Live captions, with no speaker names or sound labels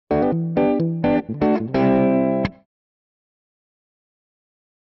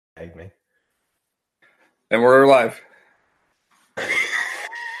And we're live. We're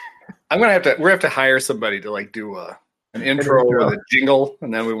gonna have to hire somebody to like do an intro with a jingle,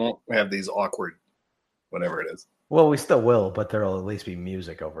 and then we won't have these awkward whatever it is. Well, we still will, but there'll at least be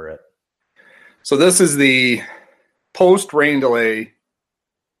music over it. So this is the post-rain delay,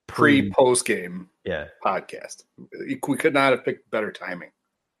 pre-post game podcast. We could not have picked better timing.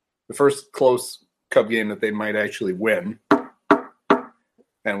 The first close Cub game that they might actually win,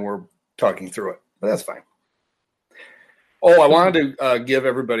 and we're talking through it, but that's fine. Oh, I wanted to give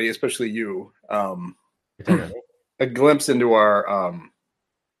everybody, especially you, a glimpse into our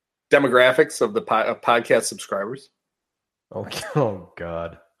demographics of the podcast subscribers. Oh,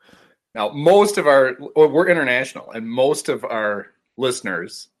 God. Now, we're international, and most of our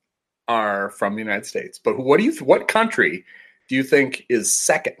listeners are from the United States. But what country do you think is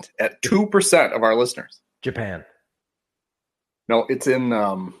second at 2% of our listeners? Japan. No, it's in.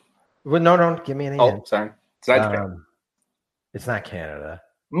 Well, no, don't give me any. Oh, sorry. It's not Japan. It's not Canada.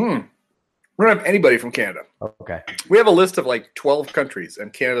 We don't have anybody from Canada. Okay. We have a list of like 12 countries,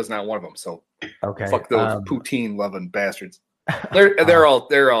 and Canada's not one of them. So fuck those poutine-loving bastards. They're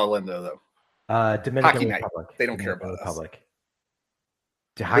all into them. Dominican Hockey Republic. Night. They don't care about Republic.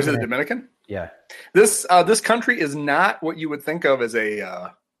 Is it the Dominican? Yeah. This country is not what you would think of as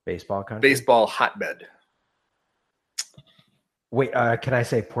a baseball country. Baseball hotbed. Wait, can I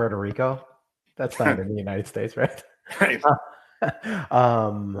say Puerto Rico? That's not in the United States, right? Right.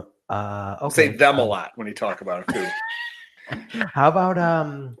 Okay. Say them a lot when you talk about it too. How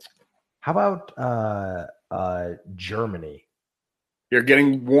about Germany? You're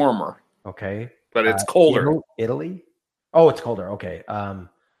getting warmer. Okay. But it's colder. Italy? Oh, it's colder. Okay.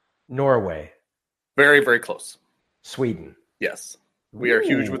 Norway. Very, very close. Sweden. Yes. We are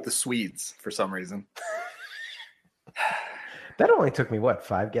huge with the Swedes for some reason. That only took me,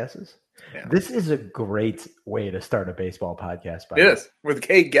 5 guesses? Yeah. This is a great way to start a baseball podcast. It is. With,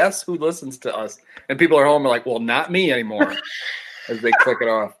 hey, guess who listens to us? And people are home are like, well, not me anymore. As they click it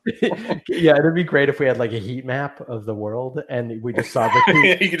off. Yeah, it'd be gread if we had like a heat map of the world and we just saw the two.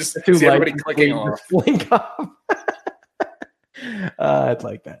 You could just see everybody clicking off. Blink off. I'd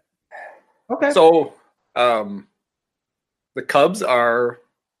like that. Okay. So the Cubs are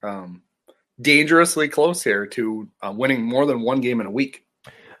dangerously close here to winning more than one game in a week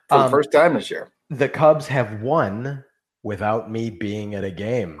for the first time this year. The Cubs have won without me being at a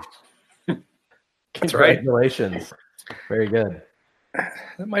game. That's right. Congratulations. Very good.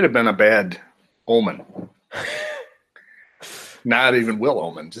 That might have been a bad omen. Not even Will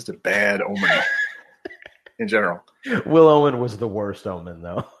Omen, just a bad omen in general. Will Omen was the worst omen,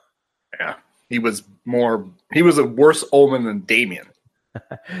 though. Yeah. He was a worse omen than Damien.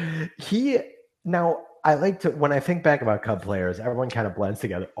 I like to, when I think back about Cub players, everyone kind of blends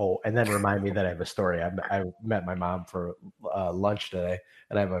together. Oh, and then remind me that I have a story. I met my mom for lunch today,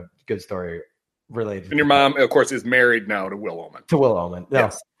 and I have a good story related. And your mom, of course, is married now to Will Omen. To Will Omen. No.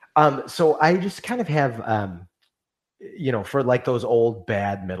 Yes. So I just kind of have, for like those old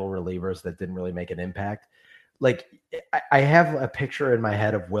bad middle relievers that didn't really make an impact. Like I have a picture in my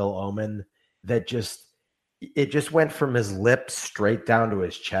head of Will Omen that just went from his lips straight down to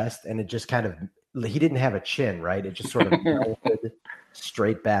his chest, and it just kind of, he didn't have a chin, right? It just sort of melted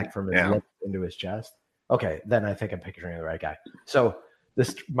straight back from his lips into his chest. Okay, then I think I'm picturing the right guy. So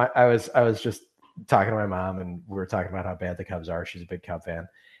I was just talking to my mom, and we were talking about how bad the Cubs are. She's a big Cub fan,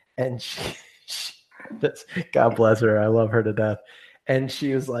 and she God bless her, I love her to death. And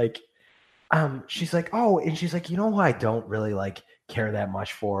she was like, she's like, oh, and she's like, you know who I don't really like care that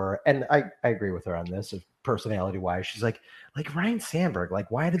much for, and I agree with her on this, personality wise. She's like Ryan Sandberg,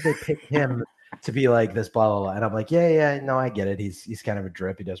 like why did they pick him to be like this, blah blah blah. And I'm like, yeah, no, I get it. He's kind of a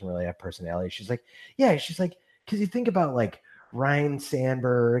drip. He doesn't really have personality. She's like, because you think about like Ryan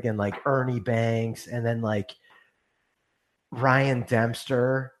Sandberg and like Ernie Banks and then like Ryan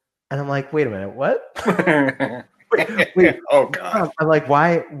Dempster, and I'm like, wait a minute, what? wait, oh God! I'm like,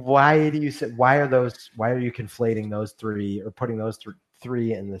 why do you say? Why are you conflating those three or putting those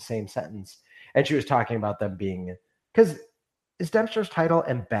three in the same sentence? And she was talking about them being, because is Dempster's title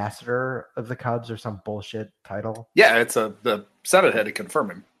ambassador of the Cubs or some bullshit title? Yeah, it's the Senate had to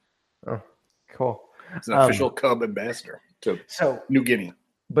confirm him. Oh, cool. He's an official Cub ambassador to New Guinea.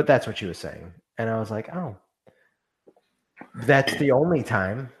 But that's what she was saying. And I was like, oh, that's the only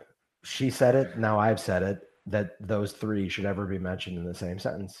time she said it. Now I've said it, that those three should ever be mentioned in the same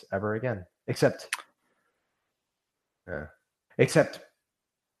sentence ever again. Except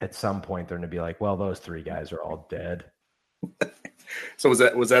at some point they're going to be like, well, those three guys are all dead. So was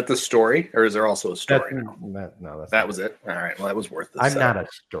that the story, or is there also a story? No, that was it. All right. Well, that was worth it. I'm not a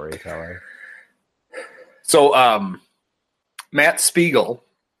storyteller. So Matt Spiegel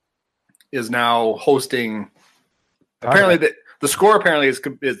is now hosting. Apparently, the score apparently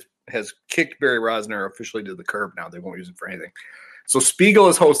has kicked Barry Rosner officially to the curb now. They won't use him for anything. So Spiegel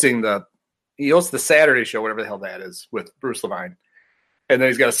is hosting he hosts the Saturday show, whatever the hell that is, with Bruce Levine. And then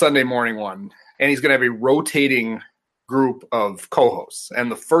he's got a Sunday morning one. And he's going to have a rotating group of co-hosts. And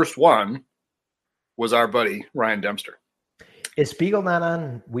the first one was our buddy, Ryan Dempster. Is Spiegel not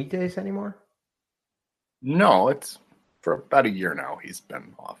on weekdays anymore? No, it's for about a year now he's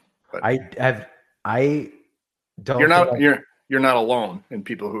been off. But I don't. You're not alone in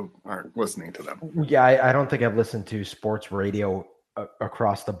people who aren't listening to them. Yeah, I don't think I've listened to sports radio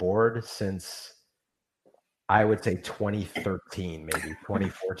across the board since I would say 2013, maybe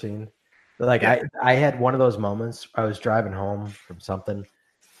 2014. Like I had one of those moments. I was driving home from something,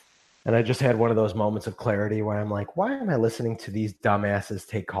 and I just had one of those moments of clarity where I'm like, why am I listening to these dumbasses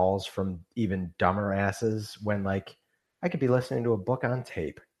take calls from even dumber asses when like I could be listening to a book on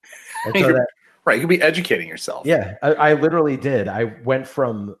tape? And so right, you could be educating yourself. Yeah, I literally did. I went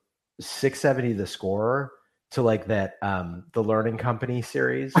from 670 The Scorer to like that the Learning Company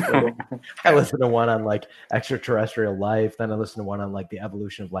series. I listened to one on like extraterrestrial life, then I listened to one on like the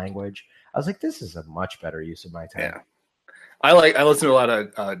evolution of language. I was like, this is a much better use of my time. Yeah. I listen to a lot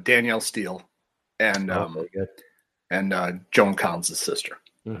of Danielle Steele and Joan Collins' sister.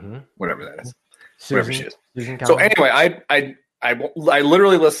 Mm-hmm. Whatever that is. Susan, whoever she is. Susan so anyway, I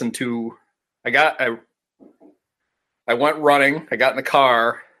literally listened to I went running, I got in the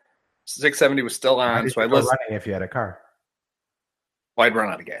car. 670 was still on, so I listened. Running if you had a car. Well, I'd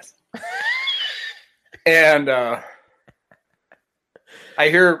run out of gas. And I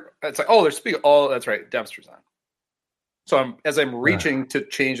hear it's like, oh, there's Spiegel. Oh, that's right, Dempster's on. So as I'm reaching to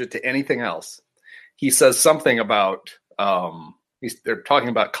change it to anything else, he says something about they're talking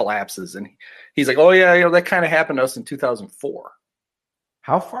about collapses, and he's like, oh yeah, that kind of happened to us in 2004.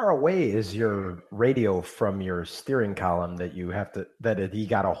 How far away is your radio from your steering column that you have to he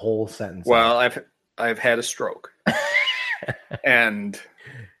got a whole sentence? Well, I've had a stroke, and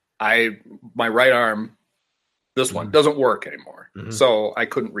my right arm, this one doesn't work anymore, so I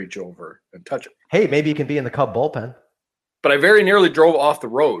couldn't reach over and touch it. Hey, maybe you can be in the Cub bullpen. But I very nearly drove off the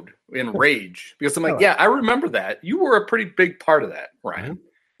road in rage because I'm like, yeah, I remember that. You were a pretty big part of that, Ryan,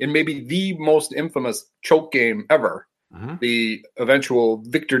 in maybe the most infamous choke game ever. The eventual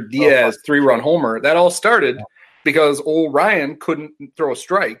Victor Diaz 3-run homer, that all started because old Ryan couldn't throw a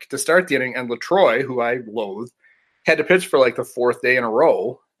strike to start the inning, and LaTroy, who I loathe, had to pitch for like the fourth day in a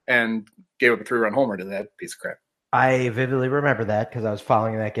row and gave up a 3-run homer to that piece of crap. I vividly remember that because I was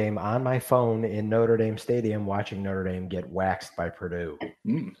following that game on my phone in Notre Dame Stadium, watching Notre Dame get waxed by Purdue.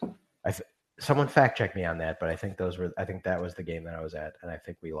 Someone fact check me on that, but I think that was the game that I was at, and I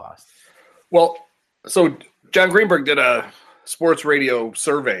think we lost. Well, so John Greenberg did a sports radio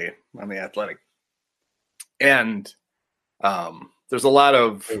survey on The Athletic, and there's a lot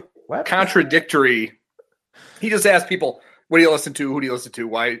of contradictory. He just asked people, "What do you listen to? Who do you listen to?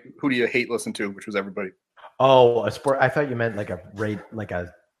 Why? Who do you hate listen to?" Which was everybody. Oh, a sport. I thought you meant like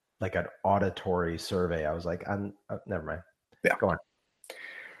an auditory survey. I was like, never mind. Yeah, go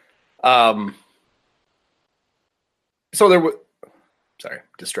on. So there was. Sorry,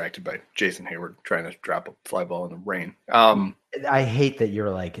 distracted by Jason Hayward trying to drop a fly ball in the rain. I hate that you're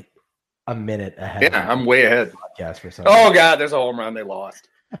like a minute ahead. Yeah, I'm way ahead. For oh God, there's a home run. They lost.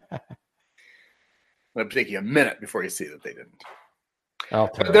 It'll take you a minute before you see that they didn't.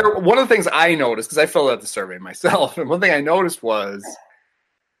 One of the things I noticed, because I filled out the survey myself, and one thing I noticed was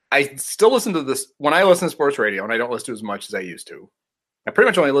I still listen to this when I listen to sports radio, and I don't listen to as much as I used to. I pretty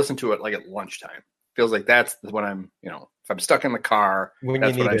much only listen to it like at lunchtime. Feels like that's when I'm, if I'm stuck in the car,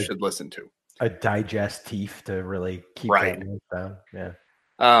 that's what I should listen to. A digestif to really keep that down. Yeah.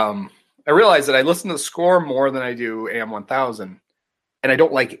 I realized that I listen to the Score more than I do AM 1000, and I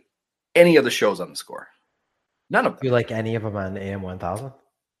don't like any of the shows on the Score. None of them. Do you like any of them on AM 1000?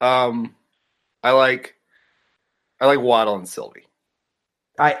 I like Waddle and Sylvie.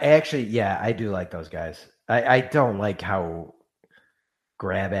 I do like those guys. I don't like how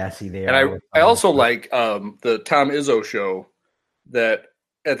grab assy they are. And I also like the Tom Izzo show that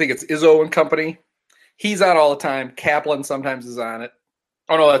I think it's Izzo and Company. He's on all the time. Kaplan sometimes is on it.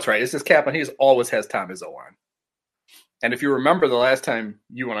 Oh no, that's right. It's just Kaplan. He always has Tom Izzo on. And if you remember the last time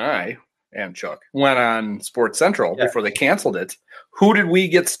you and I and Chuck went on Sports Central before they canceled it, who did we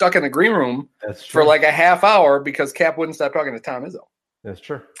get stuck in the green room for like a half hour because Cap wouldn't stop talking to Tom Izzo? That's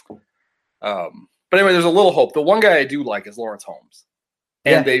true. But anyway, there's a little hope. The one guy I do like is Lawrence Holmes.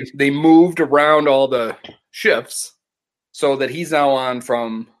 And they moved around all the shifts so that he's now on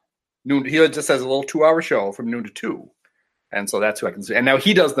from noon. He just has a little 2-hour show from noon to 2. And so that's who I can see. And now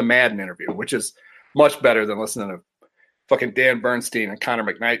he does the Madden interview, which is much better than listening to fucking Dan Bernstein and Connor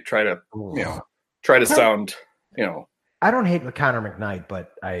McKnight try to sound, I don't hate Connor McKnight,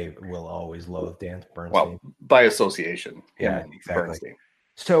 but I will always loathe Dan Bernstein. Well, by association. Yeah, exactly. Bernstein.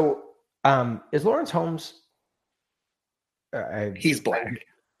 So is Lawrence Holmes? He's black.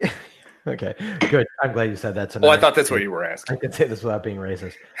 Okay, good. I'm glad you said that tonight. Well, I thought that's what you were asking. I could say this without being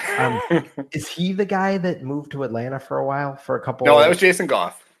racist. Is he the guy that moved to Atlanta for a while for a couple? No, that was Jason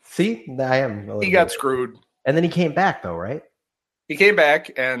Goff. See, I am. He got screwed, and then he came back, though, right? He came back,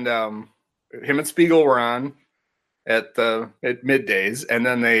 and him and Spiegel were on at middays, and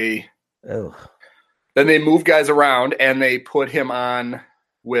then they moved guys around, and they put him on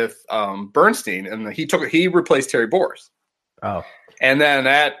with Bernstein, and he replaced Terry Boers. Oh. And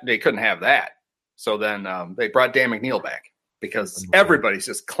then they couldn't have that. So then they brought Dan McNeil back because everybody's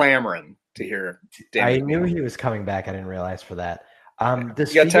just clamoring to hear Dan McNeil. Knew he was coming back. I didn't realize for that.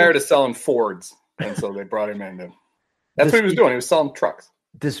 He got tired of selling Fords, and so they brought him in. That's what he was doing. He was selling trucks.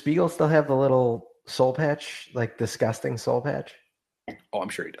 Does Spiegel still have the little soul patch, like disgusting soul patch? Oh, I'm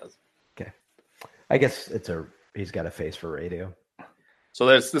sure he does. Okay. I guess he's got a face for radio. So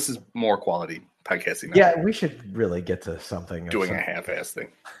this is more quality podcasting. Yeah, we should really get to something. Doing a half-ass thing.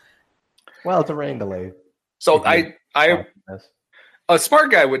 Well, it's a rain delay. So a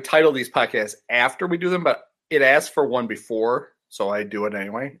smart guy would title these podcasts after we do them, but it asks for one before, so I do it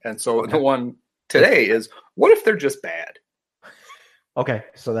anyway. And so the one today is, what if they're just bad? Okay,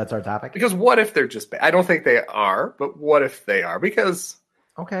 so that's our topic. Because what if they're just bad? I don't think they are, but what if they are? Because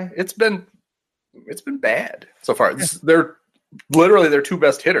it's been bad so far. They're literally their two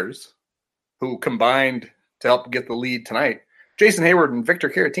best hitters who combined to help get the lead tonight, Jason Hayward and Victor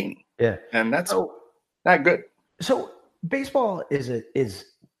Caratini. Yeah. And that's not good. So baseball is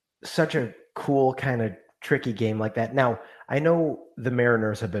such a cool kind of tricky game like that. Now, I know the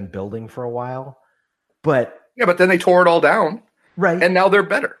Mariners have been building for a while, but then they tore it all down. Right. And now they're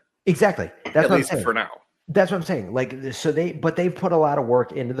better. Exactly. That's at least for now. That's what I'm saying. Like, so they've put a lot of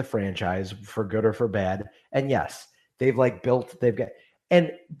work into the franchise for good or for bad. And yes,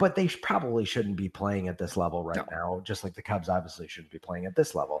 but they probably shouldn't be playing at this level now, just like the Cubs obviously shouldn't be playing at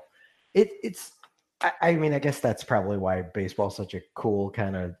this level. I mean, I guess that's probably why baseball is such a cool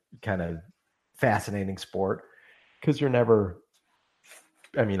kind of fascinating sport, because you're never,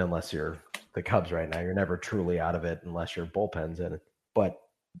 I mean, unless you're the Cubs right now, you're never truly out of it unless your bullpen's in it. But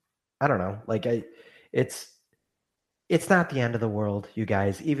I don't know, like it's not the end of the world, you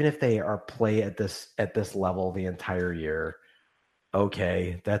guys. Even if they are play at this level the entire year,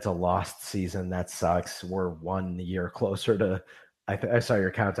 okay, that's a lost season. That sucks. We're 1 year closer to. I saw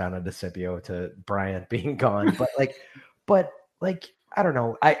your countdown on DeCipio to Bryant being gone, but I don't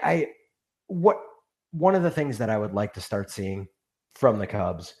know. One of the things that I would like to start seeing from the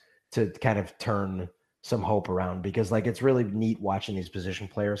Cubs to kind of turn some hope around, because like it's really neat watching these position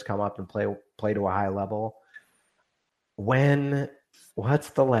players come up and play to a high level. What's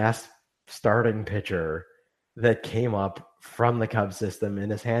the last starting pitcher that came up from the Cubs system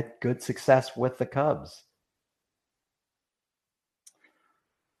and has had good success with the Cubs?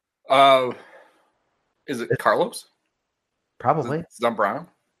 Is it Carlos? Probably. Zambrano?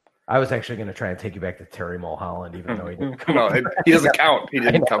 I was actually going to try and take you back to Terry Mulholland, even though he didn't. No, he doesn't count. He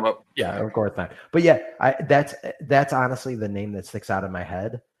didn't come up. Yeah, of course not. But yeah, that's honestly the name that sticks out in my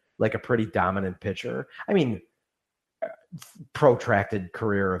head, like a pretty dominant pitcher. I mean, protracted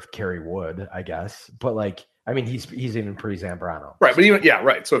career of Kerry Wood, I guess, but like, I mean, he's even pre-Zambrano, right? But even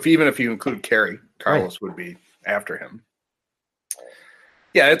right. So even if you include Kerry, Carlos would be after him.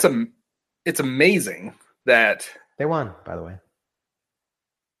 Yeah, it's amazing that they won. By the way,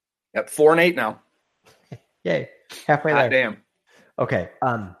 at 4-8 now. Yay, halfway there. Damn. Okay.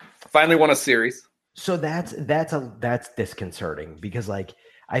 Finally won a series. So that's disconcerting, because like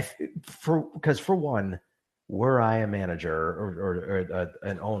for one, were I a manager or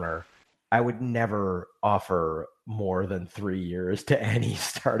an owner, I would never offer more than 3 years to any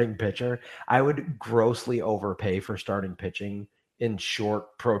starting pitcher. I would grossly overpay for starting pitching in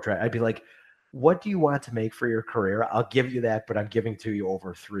short protract. I'd be like, what do you want to make for your career? I'll give you that, but I'm giving to you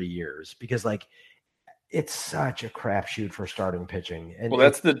over 3 years, because like it's such a crapshoot for starting pitching. And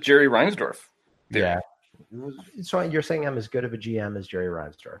that's the Jerry Reinsdorf theory. Yeah. So you're saying I'm as good of a GM as Jerry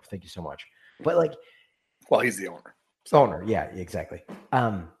Reinsdorf. Thank you so much. But like, well, he's the owner. Owner, yeah, exactly.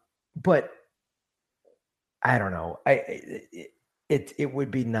 But I don't know. It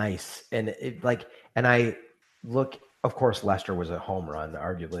would be nice, and I look. Of course, Lester was a home run,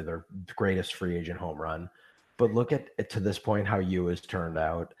 arguably their greatest free agent home run. But look at to this point how Yu has turned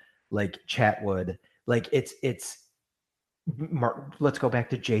out. like Chatwood, like it's let's go back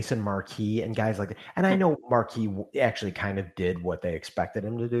to Jason Marquis and guys like that. And I know Marquis actually kind of did what they expected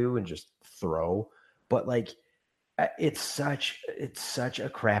him to do and just throw, but like it's such a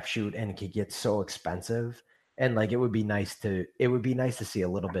crapshoot and it could get so expensive. And like it would be nice to see a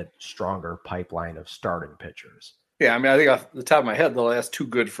little bit stronger pipeline of starting pitchers. Yeah, I mean, I think off the top of my head, the last two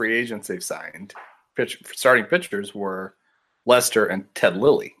good free agents they've signed, starting pitchers, were Lester and Ted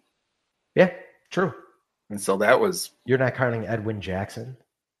Lilly. Yeah, true. And so that was... You're not counting Edwin Jackson?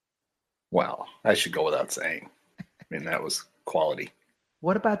 Well, I should go without saying. I mean, that was quality.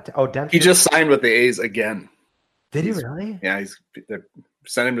 What about... Dempster? He just signed with the A's again. Did he really? Yeah, they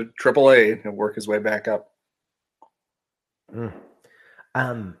sent him to AAA and work his way back up. Was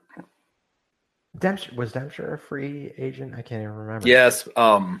Dempster a free agent? I can't even remember. Yes.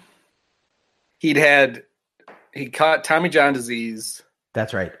 He caught Tommy John disease.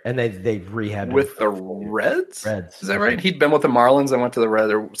 That's right. And they rehabbed with the Reds? Reds. Is that right? He'd been with the Marlins and went to the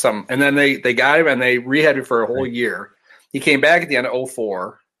Reds or something. And then they got him and they rehabbed him for a whole year. He came back at the end of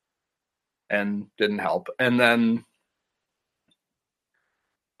 2004 and didn't help. And then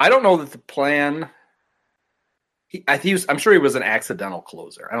I don't know that the plan... I'm sure he was an accidental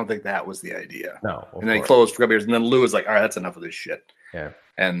closer. I don't think that was the idea. No. And then he closed for a couple years. And then Lou was like, all right, that's enough of this shit. Yeah.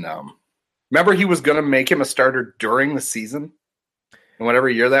 And remember he was going to make him a starter during the season? And whatever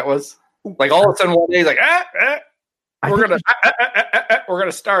year that was? Like all of a sudden one day he's like, we're going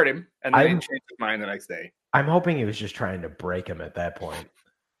to start him. And then he changed his mind the next day. I'm hoping he was just trying to break him at that point.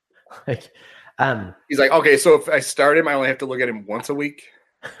 Like, he's like, okay, so if I start him, I only have to look at him once a week.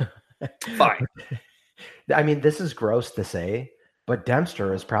 Fine. I mean, this is gross to say, but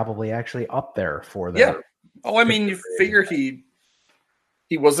Dempster is probably actually up there for that. Yeah. Oh, I mean, you figure he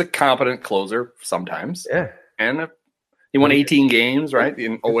was a competent closer sometimes. Yeah. And he won 18 games, right?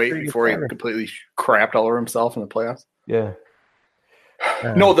 In 2008 before he completely crapped all over himself in the playoffs. Yeah.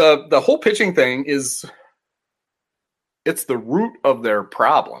 No, the whole pitching thing it's the root of their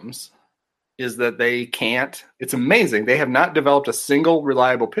problems is that they can't. It's amazing. They have not developed a single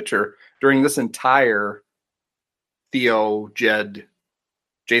reliable pitcher during this entire Theo, Jed,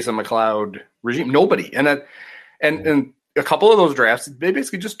 Jason McLeod regime. Nobody. And a couple of those drafts, they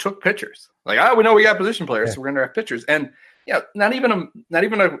basically just took pitchers. Like, we know we got position players, so we're going to draft pitchers. And yeah, not even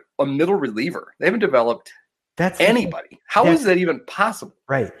a middle reliever. They haven't developed anybody. How is that even possible?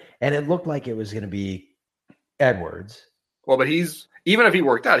 Right. And it looked like it was going to be Edwards. Well, but even if he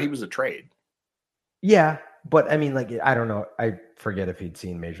worked out, he was a trade. Yeah. But I mean, like, I don't know. I forget if he'd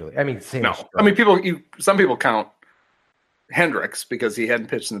seen Major League. I mean, some people count Hendricks because he hadn't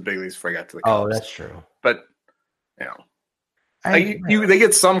pitched in the big leagues before he got to the Cubs. Oh, that's true. But, they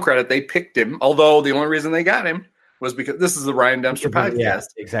get some credit. They picked him, although the only reason they got him was because this is the Ryan Dempster podcast. Yeah,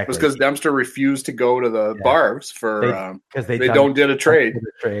 exactly. Was because Dempster refused to go to the Barbs because they did a trade.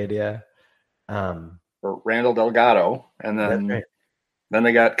 Yeah. For Randall Delgado, and then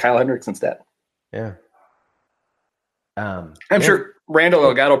they got Kyle Hendricks instead. Yeah. I'm sure Randall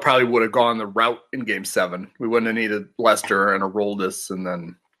Delgado probably would have gone the route in Game 7. We wouldn't have needed Lester and Aroldis, and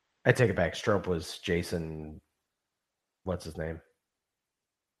then I take it back. Strope was Jason. What's his name?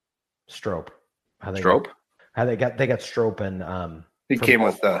 Strope. Strope. How they got Strope and he came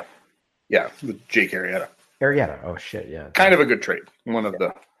with Jake Arrieta. Oh shit, yeah. Kind of a good trade. One of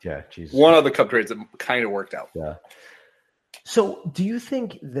the Cub trades that kind of worked out. Yeah. So, do you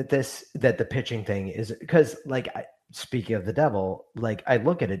think that the pitching thing is because, like, speaking of the devil, like I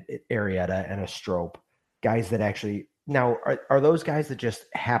look at it, Arrieta and a Strope, guys that actually now are those guys that just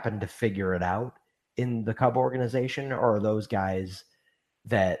happen to figure it out in the Cub organization, or are those guys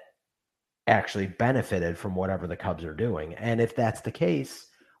that actually benefited from whatever the Cubs are doing? And if that's the case,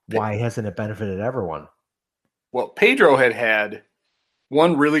 why hasn't it benefited everyone? Well, Pedro had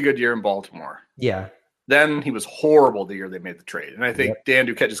one really good year in Baltimore. Yeah. Then he was horrible the year they made the trade. And I think Dan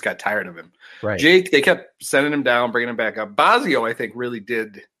Duquette just got tired of him. Right. Jake, they kept sending him down, bringing him back up. Basio, I think, really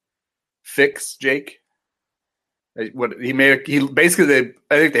did fix Jake. I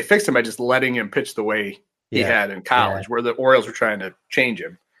think they fixed him by just letting him pitch the way he had in college, where the Orioles were trying to change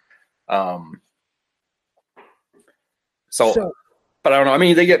him. So, but I don't know. I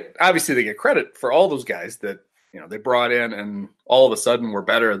mean, they get credit for all those guys that, they brought in and all of a sudden were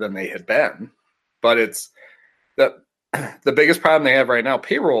better than they had been. But it's the biggest problem they have right now,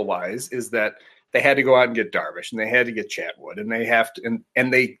 payroll wise, is that they had to go out and get Darvish and they had to get Chatwood and they have to,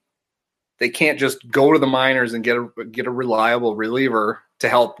 and they can't just go to the minors and get a reliable reliever to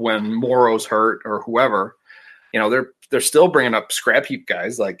help when Morrow's hurt or whoever. They're still bringing up scrap heap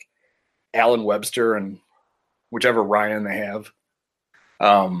guys like Alan Webster and whichever Ryan they have.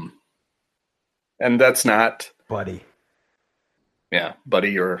 And that's not Buddy. Yeah,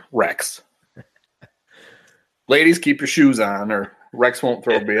 Buddy or Rex. Ladies, keep your shoes on, or Rex won't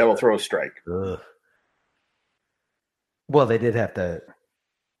be able to throw a strike. Ugh. Well, they did have to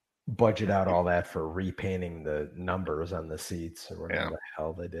budget out all that for repainting the numbers on the seats or whatever the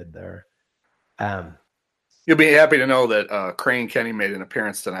hell they did there. You'll be happy to know that Crane Kenny made an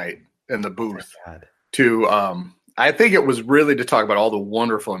appearance tonight in the booth to I think it was really to talk about all the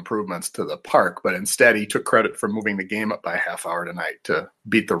wonderful improvements to the park, but instead he took credit for moving the game up by a half hour tonight to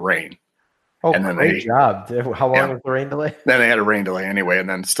beat the rain. Oh, and then great job. How long was the rain delay? Then they had a rain delay anyway, and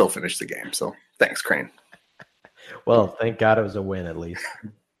then still finished the game. So thanks, Crane. Well, thank God it was a win at least.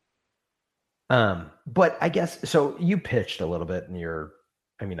 But I guess, so you pitched a little bit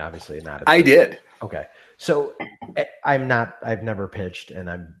in obviously not. I did. Okay. So I've never pitched, and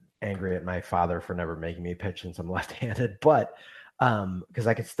I'm angry at my father for never making me pitch since I'm left-handed, but because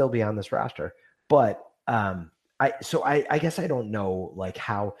I could still be on this roster. But I guess I don't know like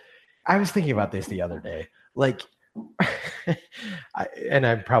how. I was thinking about this the other day, like, and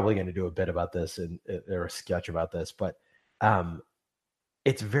I'm probably going to do a bit about this or a sketch about this, but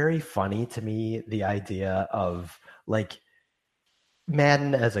it's very funny to me, the idea of like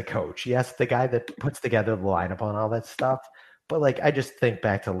Madden as a coach. Yes, the guy that puts together the lineup on all that stuff. But like, I just think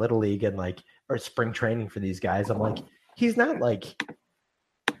back to Little League and or spring training for these guys. I'm like, he's not like,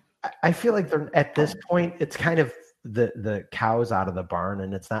 I feel like they're at this point, it's kind of the cows out of the barn.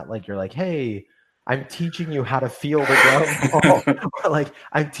 And it's not like you're like, hey, I'm teaching you how to field a glove ball. Or like,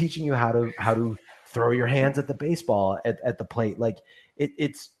 I'm teaching you how to throw your hands at the baseball at the plate. Like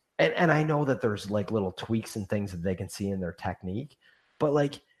it's, and I know that there's like little tweaks and things that they can see in their technique, but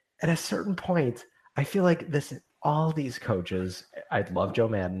like at a certain point, I feel like all these coaches, I love Joe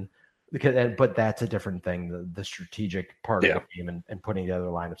Madden but that's a different thing. The strategic part of the game and putting together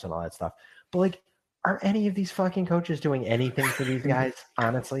lineups and all that stuff. But like, are any of these fucking coaches doing anything for these guys?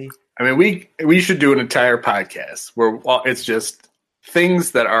 Honestly, I mean, we should do an entire podcast where it's just things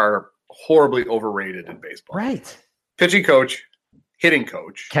that are horribly overrated in baseball. Right. Pitching coach, hitting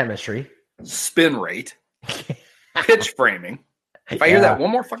coach, chemistry, spin rate, pitch framing. If I hear that one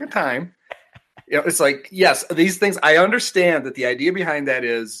more fucking time, it's like, yes, these things, I understand that the idea behind that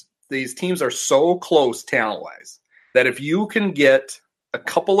is these teams are so close talent-wise that if you can get a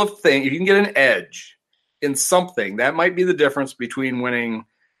couple of things, if you can get an edge in something, that might be the difference between winning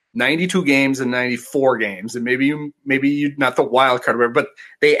 92 games and 94 games. And maybe you not the wild card, but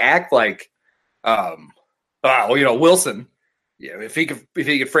they act like, Wilson, if he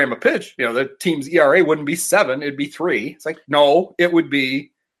could frame a pitch, the team's ERA wouldn't be 7, it'd be 3. It's like, no, it would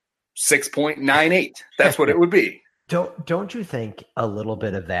be 6.98. That's what it would be. Don't you think a little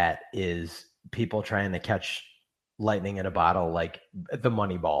bit of that is people trying to catch lightning in a bottle, like the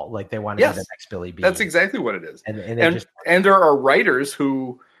Moneyball, like they want to be the next Billy Beane? That's exactly what it is. And there are writers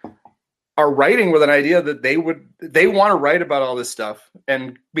who are writing with an idea that they want to write about all this stuff,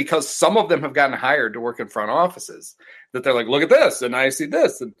 and because some of them have gotten hired to work in front offices, that they're like, look at this, and I see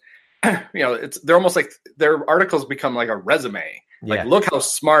this, and they're almost like their articles become like a resume. Like, look how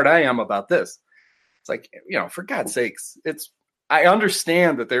smart I am about this. It's like, for God's sakes, I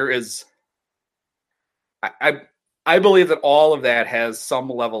understand that there is. I believe that all of that has some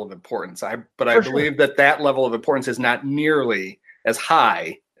level of importance. I believe that level of importance is not nearly as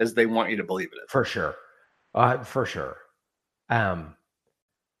high as they want you to believe it is. For sure. For sure.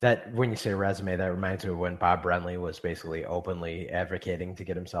 That when you say resume, that reminds me of when Bob Brenly was basically openly advocating to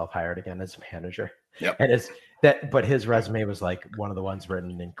get himself hired again as manager. Yep. And but his resume was like one of the ones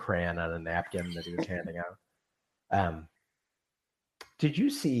written in crayon on a napkin that he was handing out. Did you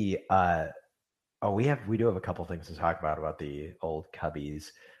see? We do have a couple things to talk about the old Cubbies.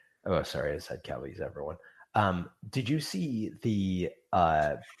 Oh, sorry, I said Cubbies, everyone. Did you see the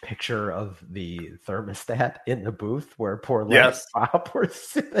picture of the thermostat in the booth where poor Bob was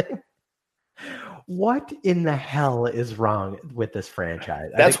sitting? What in the hell is wrong with this franchise?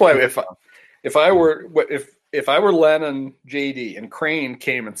 That's why if I were Len and JD and Crane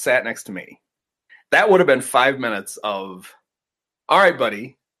came and sat next to me, that would have been 5 minutes of, all right,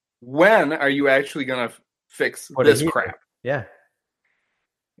 buddy, when are you actually going to fix this crap? Yeah.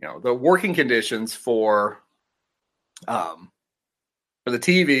 The working conditions for the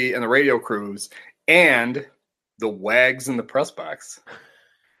TV and the radio crews and the wags in the press box.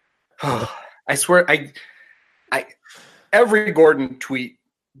 I swear, every Gordon tweet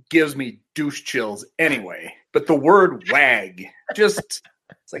gives me douche chills anyway, but the word wag just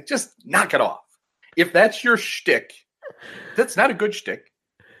knock it off. If that's your shtick, that's not a good shtick.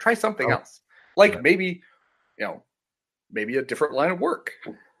 Try something else. Like maybe a different line of work.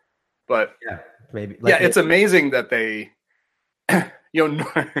 But maybe. It's amazing that they,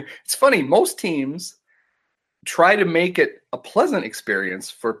 it's funny. Most teams try to make it a pleasant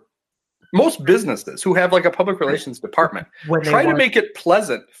experience for most businesses who have like a public relations department. Try to make it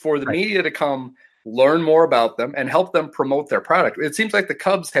pleasant for the media to come learn more about them and help them promote their product. It seems like the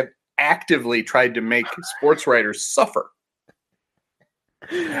Cubs have actively tried to make sports writers suffer.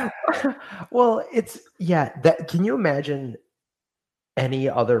 Well, that can you imagine any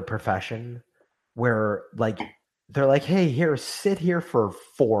other profession where like they're like, hey, here, sit here for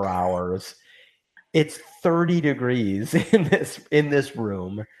 4 hours. It's 30 degrees in this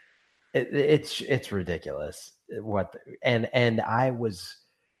room. It's ridiculous.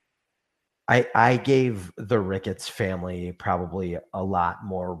 I gave the Ricketts family probably a lot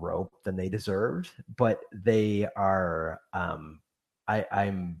more rope than they deserved, but they are I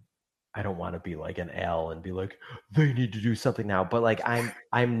don't want to be like an L and be like, they need to do something now. But like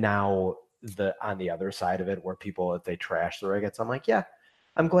I'm now on the other side of it where people, if they trash the Ricketts, I'm like, yeah,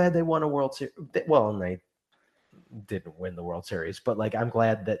 I'm glad they won a World Series. Well, and they didn't win the World Series, but like I'm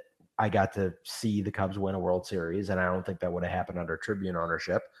glad that I got to see the Cubs win a World Series, and I don't think that would have happened under Tribune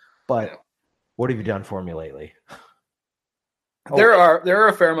ownership. But what have you done for me lately? There are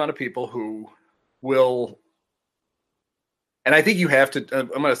a fair amount of people who will. And I think you have to, I'm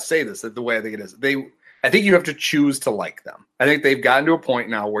going to say this the way I think it is. I think you have to choose to like them. I think they've gotten to a point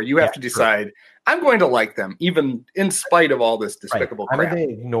now where you have to decide, I'm going to like them, even in spite of all this despicable crap. I'm going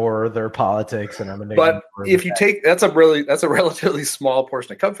to ignore their politics. But if you take, that's a relatively small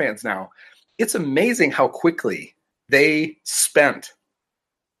portion of Cub fans now. It's amazing how quickly they spent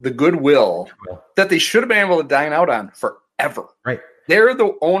the goodwill that they should have been able to dine out on forever. Right. They're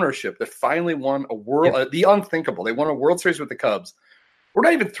the ownership that finally won a world, the unthinkable. They won a World Series with the Cubs. We're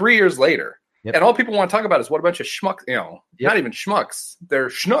not even 3 years later. And all people want to talk about is what a bunch of schmucks, not even schmucks. They're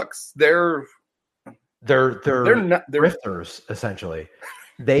schnooks. They're grifters, essentially.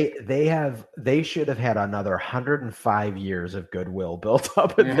 They should have had another 105 years of goodwill built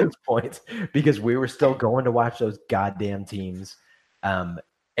up at this point, because we were still going to watch those goddamn teams and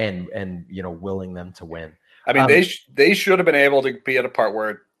willing them to win. I mean, they should have been able to be at a part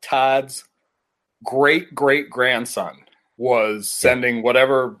where Todd's great-great-grandson was sending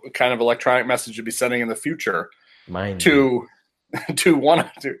whatever kind of electronic message to be sending in the future to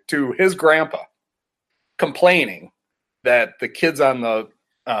his grandpa, complaining that the kids on the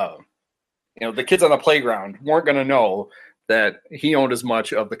playground weren't going to know that he owned as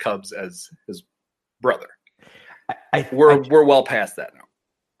much of the Cubs as his brother. We're well past that now.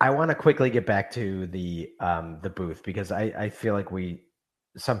 I want to quickly get back to the booth, because I feel like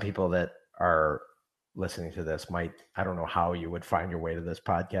some people that are listening to this might, I don't know how you would find your way to this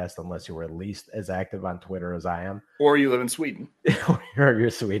podcast unless you were at least as active on Twitter as I am. Or you live in Sweden. Or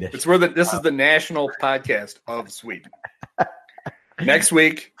you're Swedish. It's where this is the national podcast of Sweden. Next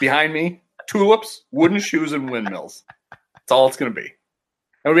week, behind me, tulips, wooden shoes, and windmills. That's all it's going to be.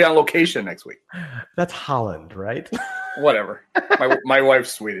 And we'll be on location next week. That's Holland, right? Whatever. My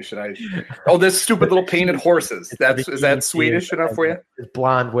wife's Swedish, and this stupid little painted horses. Is that Swedish enough for you?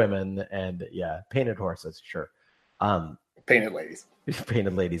 Blonde women and painted horses, sure. Painted ladies.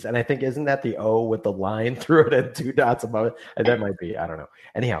 Painted ladies, and I think isn't that the O with the line through it and 2 dots above it? And that might be. I don't know.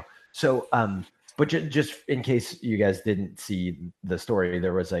 Anyhow, so but just in case you guys didn't see the story,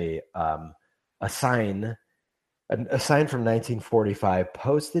 there was a sign. A sign from 1945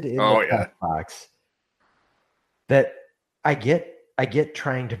 posted in the press box that I get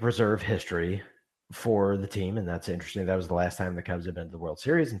trying to preserve history for the team, and that's interesting. That was the last time the Cubs had been to the World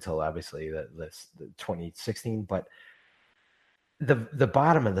Series until obviously the 2016. But the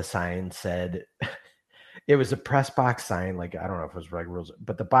bottom of the sign said it was a press box sign, like I don't know if it was regular rules,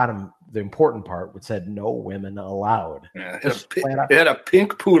 but the important part said "No women allowed." Yeah, it had a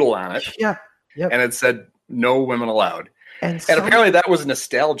pink poodle on it. Yeah, and it said "No women allowed," and apparently that was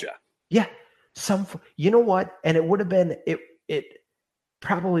nostalgia. Yeah. You know what? And it would have been, it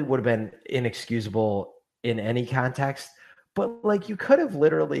probably would have been inexcusable in any context, but like you could have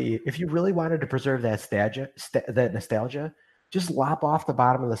literally, if you really wanted to preserve that nostalgia, just lop off the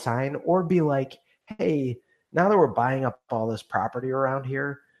bottom of the sign, or be like, hey, now that we're buying up all this property around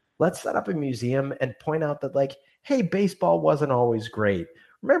here, let's set up a museum and point out that like, hey, baseball wasn't always great.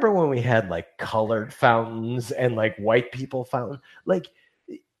 Remember when we had like colored fountains and like white people fountain? Like,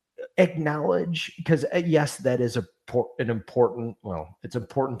 acknowledge, because yes, that is an important. Well, it's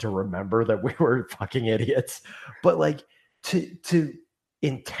important to remember that we were fucking idiots, but like to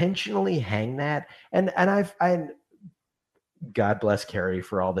intentionally hang that, and God bless Carrie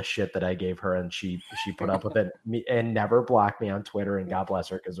for all the shit that I gave her, and she put up with it and never blocked me on Twitter. And God bless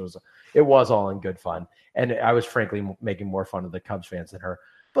her, because it was all in good fun. And I was frankly making more fun of the Cubs fans than her.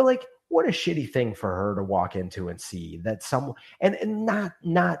 But like, what a shitty thing for her to walk into and see that someone, and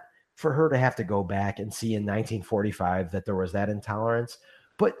not for her to have to go back and see in 1945 that there was that intolerance,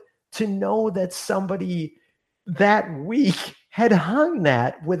 but to know that somebody that week had hung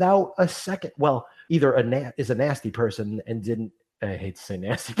that without a second. Well, either is a nasty person and didn't. I hate to say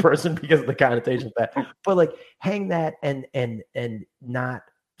nasty person because of the connotation of that, but like hang that and not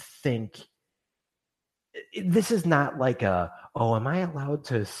think. This is not like am I allowed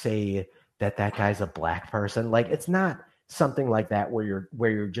to say that guy's a black person? Like, it's not something like that where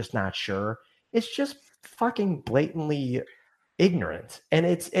you're just not sure. It's just fucking blatantly ignorant,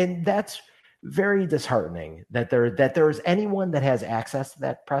 and that's very disheartening that there is anyone that has access to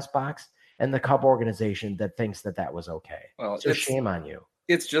that press box and the Cub organization that thinks that was okay. Well, so shame on you.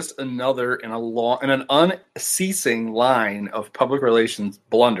 It's just another in an unceasing line of public relations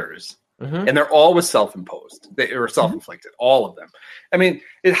blunders. Mm-hmm. And they're always self-imposed. They were self-inflicted, all of them. I mean,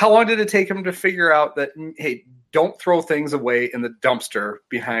 how long did it take them to figure out that, hey, don't throw things away in the dumpster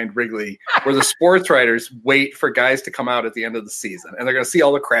behind Wrigley, where the sports writers wait for guys to come out at the end of the season, and they're going to see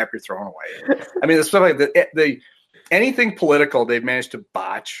all the crap you're throwing away. I mean, it's like anything political they've managed to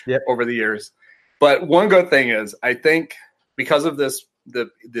botch over the years. But one good thing is, I think because of this, the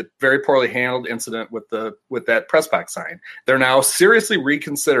very poorly handled incident with that press box sign, they're now seriously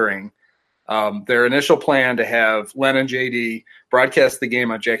reconsidering their initial plan to have Len and JD broadcast the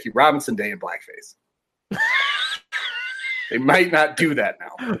game on Jackie Robinson Day in blackface. They might not do that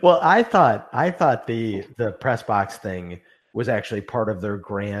now. Well, I thought the press box thing was actually part of their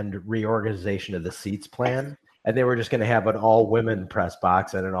grand reorganization of the seats plan, and they were just going to have an all-women press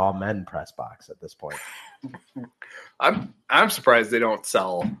box and an all-men press box at this point. I'm surprised they don't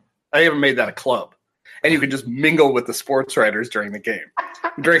sell. I haven't made that a club. And you can just mingle with the sports writers during the game.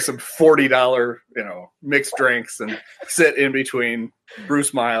 Drink some $40, mixed drinks and sit in between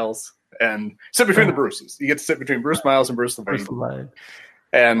Bruce Miles and sit between the Bruces. You get to sit between Bruce Miles and Bruce Levine.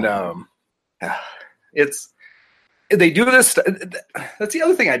 And they do this. That's the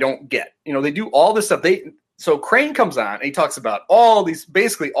other thing I don't get. They do all this stuff. So Crane comes on and he talks about all these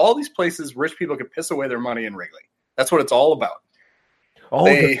places rich people can piss away their money in Wrigley. That's what it's all about. Oh,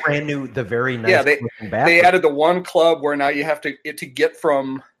 the brand new, the very nice. Yeah, they added the one club where now you have to get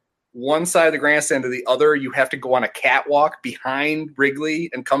from one side of the grandstand to the other. You have to go on a catwalk behind Wrigley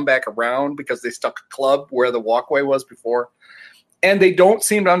and come back around because they stuck a club where the walkway was before. And they don't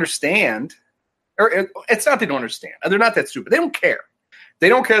seem to understand, or it's not they don't understand. They're not that stupid. They don't care. They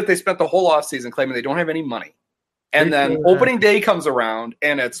don't care that they spent the whole offseason claiming they don't have any money. And then opening day comes around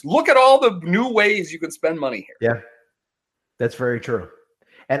and it's look at all the new ways you can spend money here. Yeah, that's very true.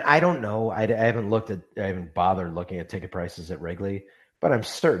 And I don't know. I haven't bothered looking at ticket prices at Wrigley, but I'm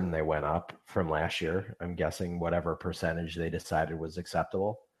certain they went up from last year. I'm guessing whatever percentage they decided was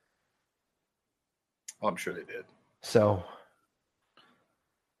acceptable. Oh, I'm sure they did. So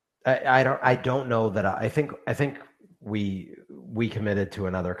I don't know that I think we committed to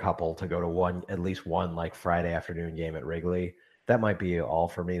another couple to go to at least one like Friday afternoon game at Wrigley. That might be all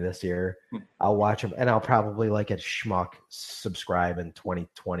for me this year. I'll watch them, and I'll probably like a schmuck subscribe in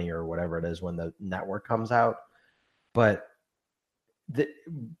 2020 or whatever it is when the network comes out. But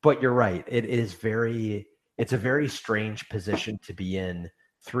you're right. It's a very strange position to be in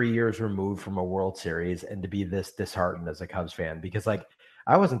 3 years removed from a World Series and to be this disheartened as a Cubs fan, because like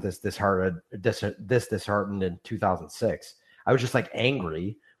I wasn't this disheartened in 2006. I was just like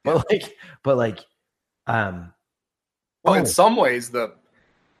angry, well, in some ways, the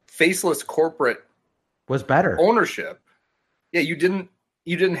faceless corporate was better ownership. Yeah, you didn't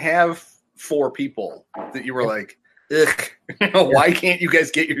have four people that you were like, ugh, why can't you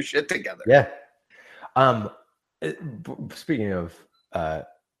guys get your shit together? Yeah. Speaking of,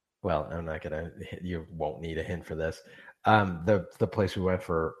 well, I'm not gonna. You won't need a hint for this. The place we went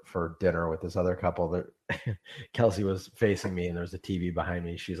for dinner with this other couple, that Kelsey was facing me and there's a TV behind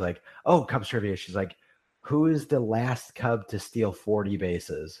me. She's like, "Oh, Cubs trivia." She's like, "Who is the last Cub to steal 40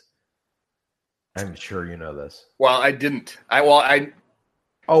 bases?" I'm sure you know this. Well, I didn't. I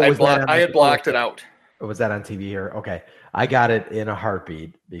had blocked it out. Was that on TV here? Okay. I got it in a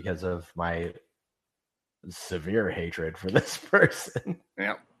heartbeat because of my severe hatred for this person.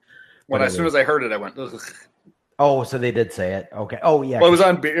 Yeah. As soon as I heard it, I went, ugh. Oh, so they did say it. Okay. Oh, yeah. Well,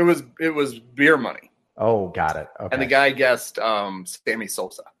 it was beer money. Oh, got it. Okay. And the guy guessed Sammy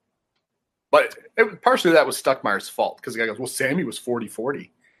Sosa. But partially that was Stuckmeyer's fault because the guy goes, well, Sammy was 40-40.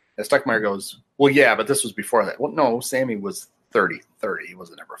 And Stuckmeyer goes, Well, yeah, but this was before that. Well, no, Sammy was 30. He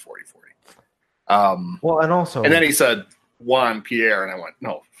wasn't ever 40. Well, and then he said Juan Pierre, and I went,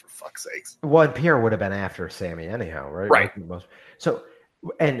 no, for fuck's sakes. Juan Pierre would have been after Sammy anyhow, right? Right. So,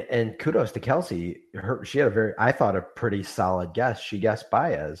 and kudos to Kelsey. She had I thought, a pretty solid guess. She guessed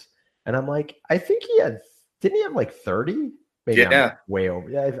Baez, and I'm like, I think didn't he have like 30? Maybe yeah. I'm way over.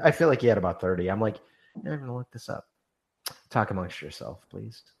 Yeah, I feel like he had about 30. I'm like, I'm going to look this up. Talk amongst yourself,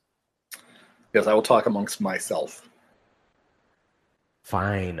 please. Yes, I will talk amongst myself.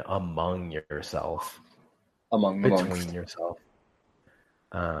 Fine, among yourself. Between yourself.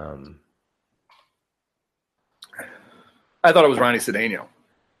 I thought it was Ronnie Cedeno.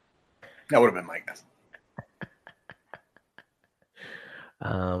 That would have been my guess.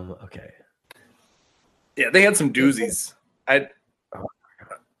 Okay. Yeah, they had some doozies. They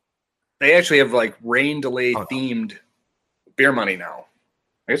actually have like rain delay themed beer money now.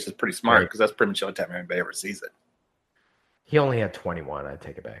 I guess it's pretty smart because that's pretty much the only time anybody ever sees it. He only had 21. I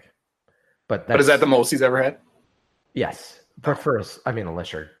take it back. But is that the most he's ever had? Yes. But first, I mean,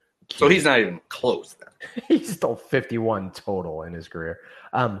 unless you're cute. So he's not even close then. He's still 51 total in his career.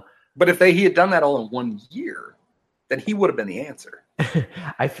 But if he had done that all in 1 year, then he would have been the answer.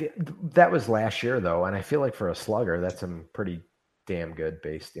 I feel that was last year though, and I feel like for a slugger, that's some pretty damn good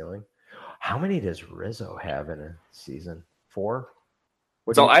base stealing. How many does Rizzo have in a season? 4?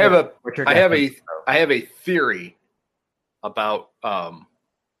 So I have a theory about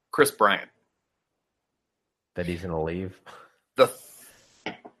Chris Bryant. That he's going to leave?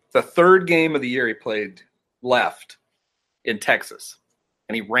 The third game of the year he played left in Texas,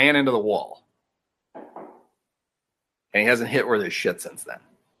 and he ran into the wall. And he hasn't hit worth his shit since then.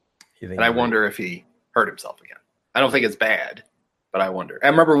 And I wonder if he hurt himself again. I don't think it's bad, but I wonder. I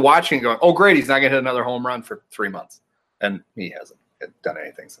remember watching and going, oh, great, he's not going to hit another home run for 3 months. And he hasn't done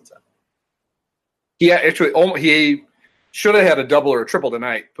anything since then. He should have had a double or a triple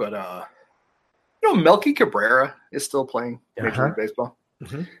tonight, but Melky Cabrera is still playing Major League Baseball.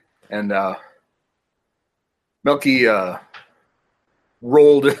 Mm-hmm. And Melky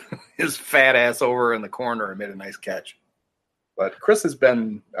rolled his fat ass over in the corner and made a nice catch. But Chris has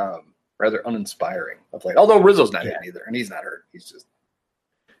been rather uninspiring of late. Although Rizzo's not hitting either, and he's not hurt. He's just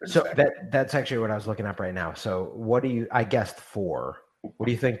so that's actually what I was looking up right now. So I guessed 4. What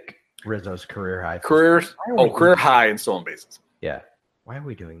do you think Rizzo's career high? Career high in stolen bases. Yeah. Why are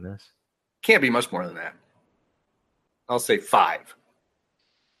we doing this? Can't be much more than that. I'll say 5.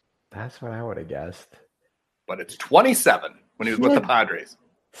 That's what I would have guessed. But it's 27 when he was with the Padres.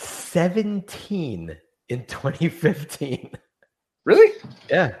 17 in 2015. Really?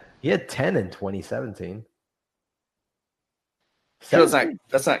 Yeah. He had 10 in 2017. So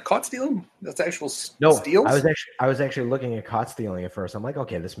that's not caught stealing? That's actual steals? I was actually looking at caught stealing at first. I'm like,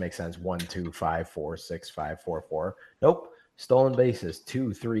 okay, this makes sense. 1, 2, 5, 4, 6, 5, 4, 4. Nope. Stolen bases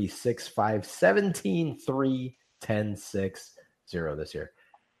 2, 3, 6, 5, 17, 3, 10, 6, 0 this year.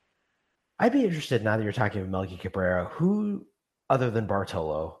 I'd be interested, now that you're talking about Melky Cabrera, who, other than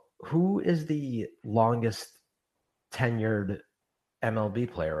Bartolo, who is the longest tenured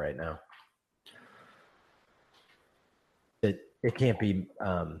MLB player right now? It can't be.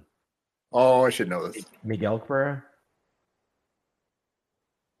 I should know this. Miguel Cabrera.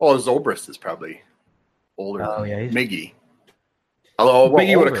 Oh, Zobrist is probably older. Oh yeah, Miggy. Although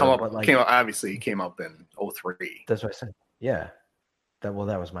Miggy would have come up. Obviously, he came up in 03. That's what I said. Yeah. That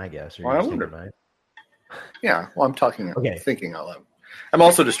was my guess. I wonder. Yeah. Well, I'm talking. Okay. Thinking out loud. I'm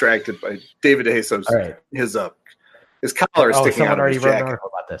also distracted by David DeJesus. All right. His collar is sticking out of his jacket. Someone already wrote an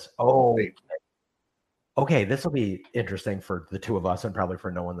article about this. Oh. Okay, this will be interesting for the two of us and probably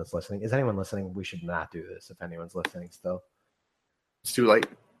for no one that's listening. Is anyone listening? We should not do this if anyone's listening still. It's too late.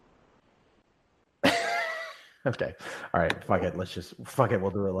 Okay. All right. Fuck it.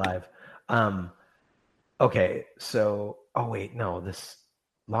 We'll do it live. Okay. So, this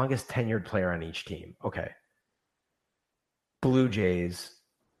longest tenured player on each team. Okay. Blue Jays,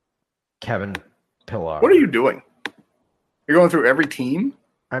 Kevin Pillar. What are you doing? You're going through every team?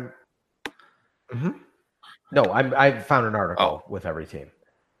 No, I found an article with every team.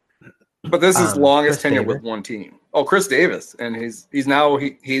 But this is longest tenure with one team. Oh, Chris Davis, and he's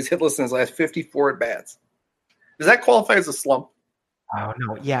hitless in his last 54 at bats. Does that qualify as a slump? Oh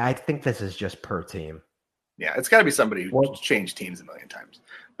no, yeah, I think this is just per team. Yeah, it's got to be somebody who's changed teams a million times.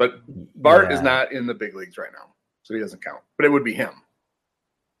 But Bart is not in the big leagues right now, so he doesn't count. But it would be him,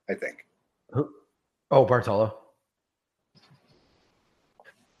 I think. Who? Oh, Bartolo.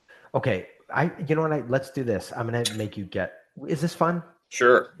 Okay. You know what? Let's do this. I'm gonna make you get. Is this fun?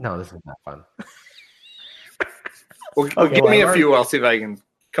 Sure. No, this is not fun. Well, give me a few. I'll see if I can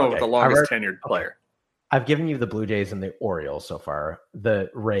Come up with the longest tenured player. I've given you the Blue Jays and the Orioles so far. The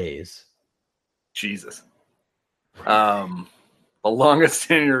Rays. Jesus. The longest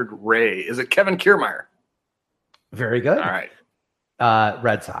tenured Ray. Is it Kevin Kiermaier? Very good. All right.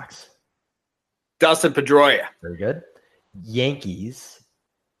 Red Sox. Dustin Pedroia. Very good. Yankees.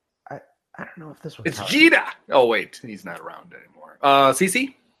 I don't know if this was. It's Jeter. Oh, wait. He's not around anymore.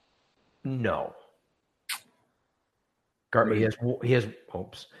 CC? No. He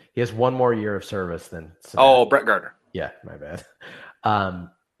has one more year of service than Savannah. Oh, Brett Gardner. Yeah, my bad.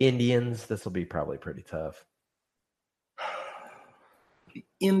 Indians, this will be probably pretty tough. The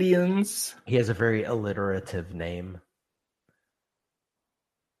Indians. He has a very alliterative name.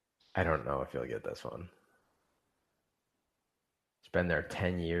 I don't know if you'll get this one. He's been there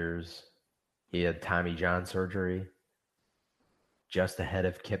 10 years. He had Tommy John surgery. Just ahead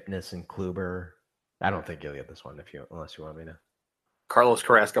of Kipnis and Kluber. I don't think you'll get this one unless you want me to. Carlos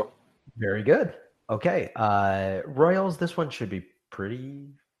Carrasco. Very good. Okay. Royals, this one should be pretty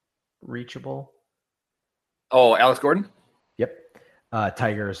reachable. Oh, Alex Gordon? Yep.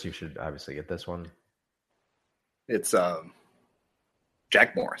 Tigers, you should obviously get this one. It's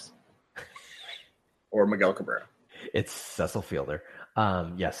Jack Morris. Or Miguel Cabrera. It's Cecil Fielder.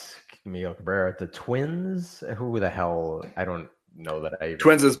 Yes, Miguel Cabrera. The Twins, who the hell? I don't know that I even...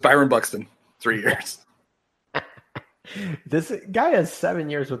 Twins is Byron Buxton. 3 years. This guy has 7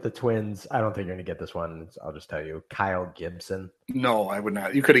 years with the Twins. I don't think you're going to get this one. I'll just tell you. Kyle Gibson. No, I would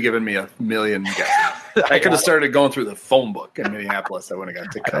not. You could have given me a million guesses. I could have started going through the phone book in Minneapolis. I would have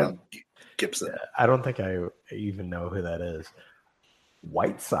got to Kyle Gibson. I don't think I even know who that is.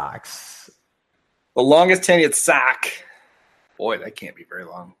 White Sox. The longest tenured Sox. Boy, that can't be very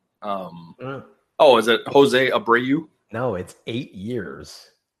long. Oh, is it Jose Abreu? No, it's 8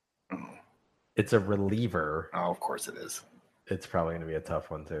 years. Oh. It's a reliever. Oh, of course it is. It's probably going to be a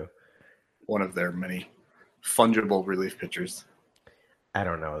tough one, too. One of their many fungible relief pitchers. I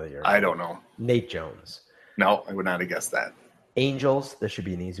don't know that you're... I don't know. Nate Jones. No, I would not have guessed that. Angels. This should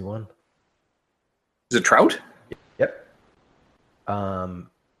be an easy one. Is it Trout? Yep.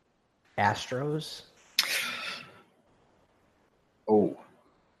 Astros. Oh.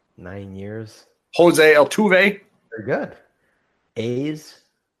 9 years. Jose Altuve. Very good. A's.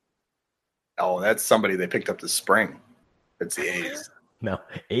 Oh, that's somebody they picked up this spring. It's the A's. No,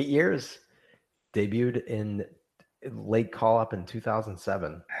 8 years. Debuted in late call-up in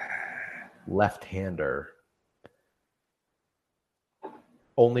 2007. Left-hander.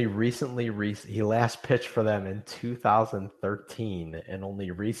 Only recently, he last pitched for them in 2013 and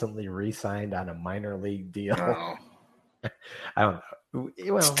only recently re-signed on a minor league deal. Oh. I don't know.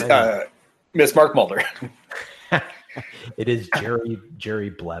 Well, Miss Mark Mulder. It is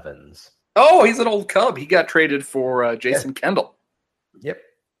Jerry Blevins. Oh, he's an old Cub. He got traded for Jason Kendall. Yep.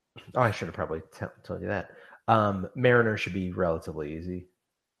 Oh, I should have probably told you that. Mariner should be relatively easy.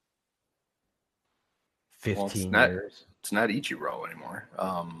 15 years. It's not Ichiro anymore.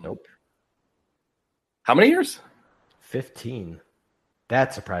 Nope. How many years? 15.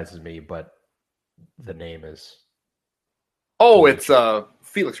 That surprises me, but the name is... Oh, it's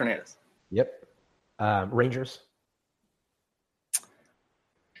Felix Hernandez. Yep. Rangers.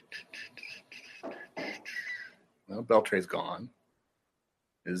 Well, Beltre's gone.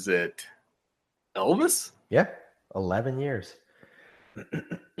 Is it Elvis? Yeah, 11 years.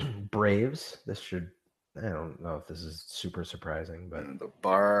 Braves. I don't know if this is super surprising, but the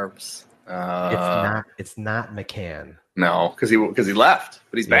Barbs. It's not McCann. No, because he left,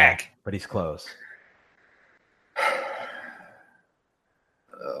 but he's back. But he's close.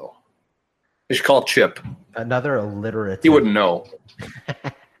 Oh, they should call Chip. Another alliterative. He wouldn't know.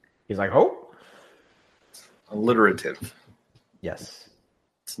 He's like, oh. Alliterative. Yes.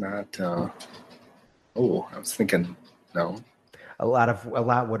 It's not. I was thinking. No. A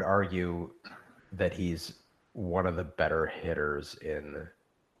lot would argue that he's one of the better hitters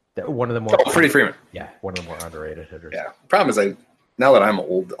one of the more. Freddie Freeman. Yeah, one of the more underrated hitters. Yeah. Problem is, now that I'm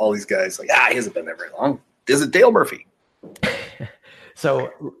old, all these guys he hasn't been there very long. Is it Dale Murphy?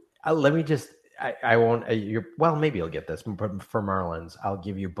 So let me just. I won't. Well, maybe you'll get this. But for Marlins, I'll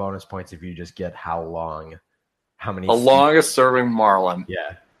give you bonus points if you just get how many. The longest serving Marlin.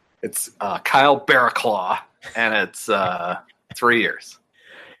 Yeah. It's Kyle Barraclaw, and it's 3 years.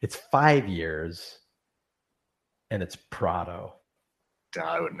 It's 5 years, and it's Prado.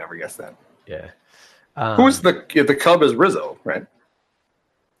 I would never guess that. Yeah. Who's the Cub is Rizzo, right?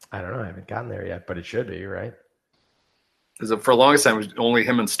 I don't know. I haven't gotten there yet, but it should be, right? Because for the longest time, only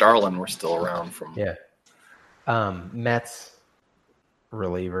him and Starlin were still around from. Yeah. Mets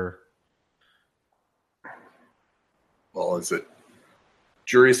reliever. Well, is it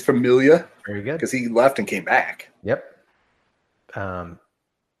Jeurys Familia. Very good. Because he left and came back. Yep.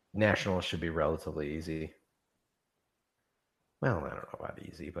 Nationals should be relatively easy. Well, I don't know about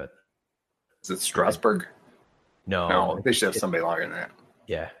easy, but is it Strasburg? No, they should have somebody longer than that.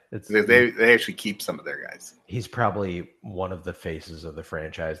 Yeah, they actually keep some of their guys. He's probably one of the faces of the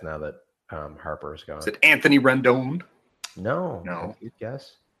franchise now that Harper's gone. Is it Anthony Rendon? No. Good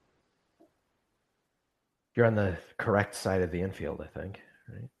guess. You're on the correct side of the infield, I think,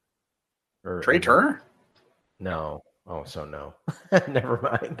 right? Or Trey Turner? No. Oh, so no. Never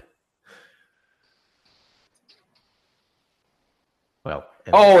mind. Well.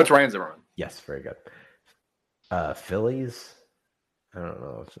 It's Ryan Zimmerman. Yes, very good. Phillies. I don't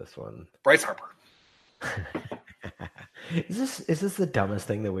know if this one. Bryce Harper. Is this the dumbest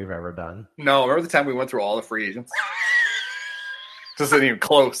thing that we've ever done? No, remember the time we went through all the free agents? This isn't even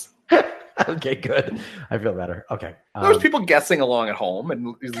close. Okay, good. I feel better. Okay. There was people guessing along at home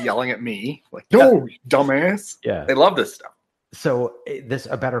and yelling at me like, "No, dumbass!" Yeah, they love this stuff. So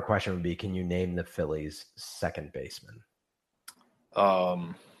a better question would be: can you name the Phillies' second baseman?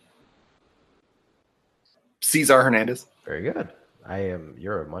 Cesar Hernandez. Very good.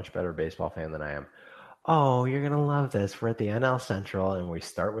 You're a much better baseball fan than I am. Oh, you're gonna love this. We're at the NL Central, and we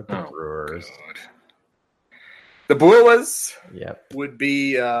start with the Brewers. God. The Brewers. Yep. Would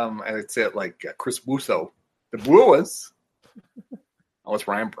be I'd say it like Chris Busso. The Brewers. It's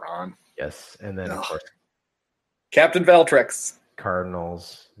Ryan Braun. Yes, and then of course, Captain Valtrex.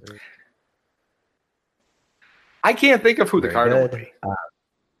 Cardinals. I can't think of who the Cardinals would be.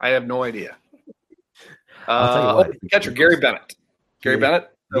 I have no idea. Catcher Gary Bennett. Gary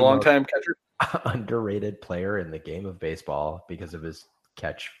Bennett, a long-time catcher. Underrated player in the game of baseball because of his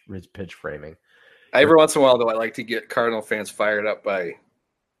pitch framing. Every once in a while, though, I like to get Cardinal fans fired up by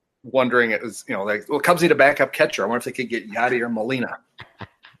wondering, Cubs need a backup catcher. I wonder if they could get Yadi or Molina.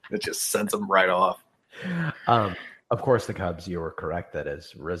 It just sends them right off. Of course, the Cubs, you were correct. That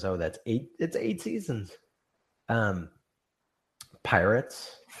is Rizzo. That's 8. It's 8 seasons.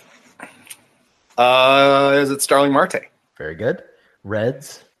 Pirates. Is it Starling Marte? Very good.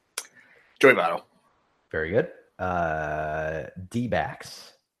 Reds. Joey Votto. Very good.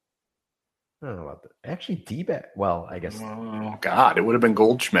 D-backs. I don't know about that. Actually, D-back. Well, I guess. Oh, God. It would have been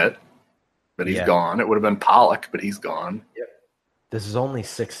Goldschmidt, but he's gone. It would have been Pollock, but he's gone. Yep. This is only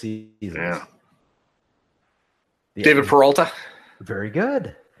 6 seasons. Yeah. David Peralta. Very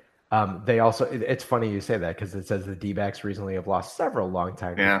good. They also, it's funny you say that because it says the D-backs recently have lost several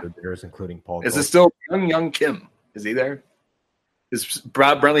longtime contributors, including Paul. Is it still young Kim? Is he there? Is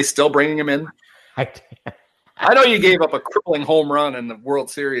Rob Brenly still bringing him in? I know you gave up a crippling home run in the World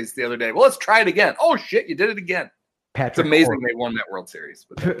Series the other day. Well, let's try it again. Oh, shit, you did it again. It's amazing they won that World Series.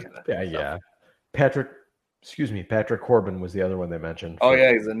 Yeah. Patrick Corbin was the other one they mentioned. Oh,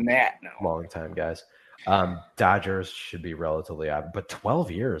 yeah, he's a Nat now. Long time, guys. Dodgers should be relatively odd, but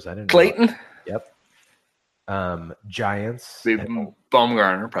 12 years. I didn't know. Clayton? Yep. Giants.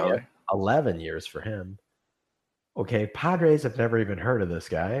 Bumgarner, probably. Yeah, 11 years for him. Okay, Padres have never even heard of this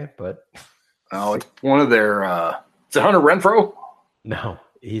guy, but... Oh, it's one of their... is it Hunter Renfroe? No,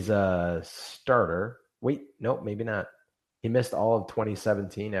 he's a starter. Wait, nope, maybe not. He missed all of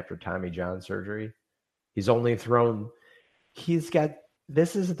 2017 after Tommy John surgery. He's only thrown...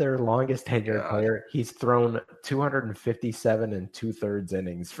 This is their longest tenured player. He's thrown 257 and 2/3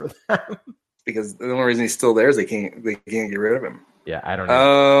 innings for them. Because the only reason he's still there is they can't get rid of him. Yeah, I don't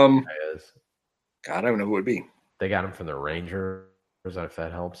know who that is. God, I don't know who it would be. They got him from the Rangers, if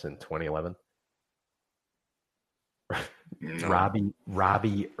that helps, in 2011. No.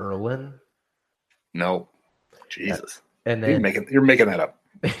 Robbie Erlin? No. Jesus. And then you're making that up.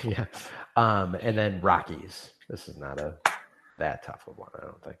 Yeah. And then Rockies. This is not that tough of one, I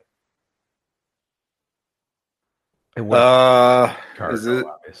don't think. It was Cardinal,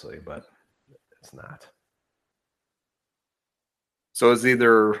 obviously, but it's not. So it's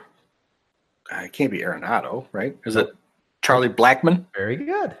either it can't be Arenado, right? Is it Charlie Blackmon? Very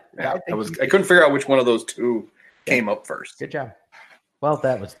good. Yeah, I couldn't figure out which one of those two came up first. Good job. Well,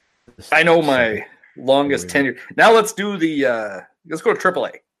 that was. I know my longest tenure. Now let's do let's go to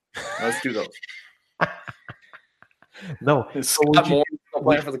AAA. Let's do those. No, Scott Moore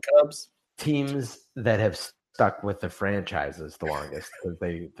playing for the Cubs. Teams that have stuck with the franchises the longest because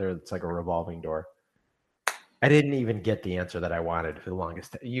it's like a revolving door. I didn't even get the answer that I wanted for the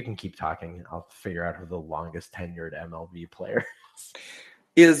longest. You can keep talking. I'll figure out who the longest tenured MLB player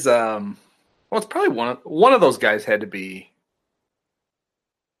is. It's probably one of those guys had to be.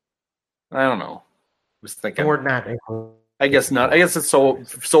 I don't know. I was thinking. Or not. I guess not. I guess it's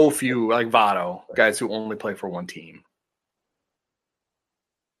so few like Votto guys who only play for one team.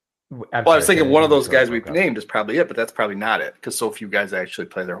 I was thinking one of those guys we've named is probably it, but that's probably not it because so few guys actually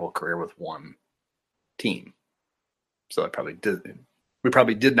play their whole career with one team. So we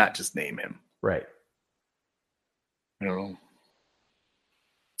probably did not just name him. Right. I don't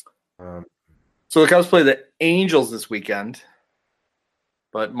know. So the Cubs play the Angels this weekend,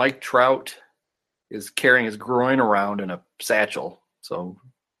 but Mike Trout is carrying his groin around in a satchel. So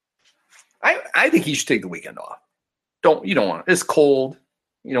I think he should take the weekend off. You don't want it. It's cold.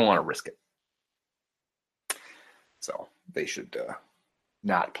 You don't want to risk it. So they should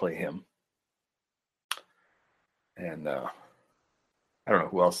not play him. And I don't know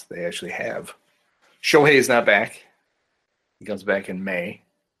who else they actually have. Shohei is not back. He comes back in May.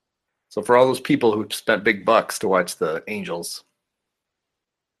 So for all those people who spent big bucks to watch the Angels,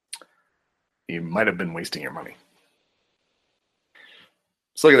 you might have been wasting your money.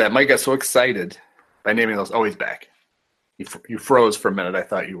 So look at that. Mike got so excited by naming those. Oh, he's back. You froze for a minute. I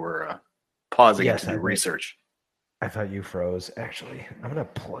thought you were pausing to do research. I thought you froze. Actually, I'm going to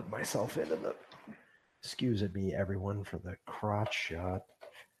plug myself into the... Excuse me, everyone, for the crotch shot.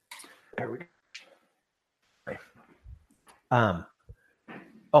 There we go. I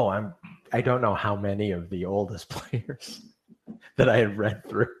don't know how many of the oldest players that I had read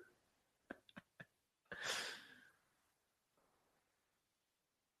through.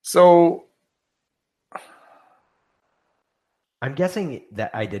 So I'm guessing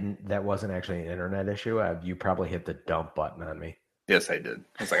that that wasn't actually an internet issue. You probably hit the dump button on me. Yes, I did.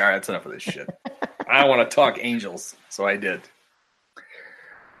 I was like, all right, that's enough of this shit. I want to talk Angels, so I did.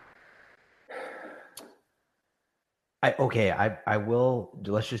 I will.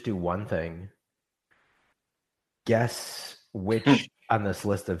 Let's just do one thing. Guess which on this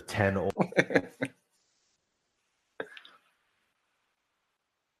list of 10 old.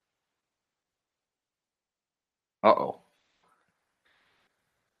 Uh-oh.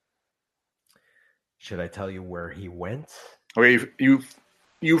 Should I tell you where he went? Okay, you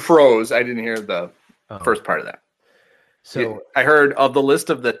froze. I didn't hear the first part of that. So I heard of the list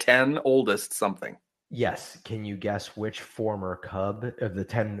of the 10 oldest something. Yes. Can you guess which former Cub of the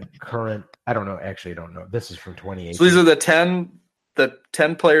 10 current? I don't know. Actually, I don't know. This is from 2018. So these are the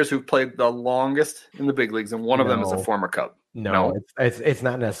 10 players who've played the longest in the big leagues, and one of them is a former Cub. No? It's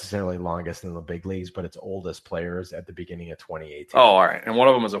not necessarily longest in the big leagues, but it's oldest players at the beginning of 2018. Oh, all right. And one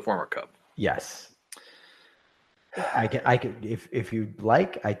of them is a former Cub. Yes. I could if you'd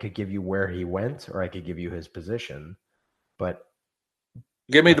like, I could give you where he went, or I could give you his position. But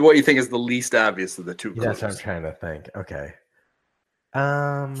give me what you think is the least obvious of the two clues. That's what I'm trying to think. Okay.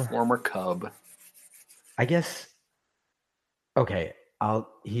 Former Cub. I guess. Okay.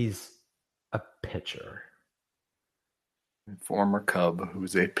 He's a pitcher. Former Cub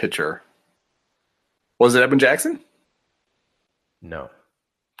who's a pitcher. Was it Edwin Jackson? No.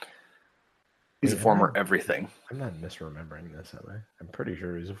 He's a former everything. I'm not misremembering this, am I? I'm pretty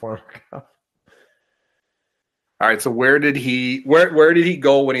sure he's a former Cub. All right, so where did he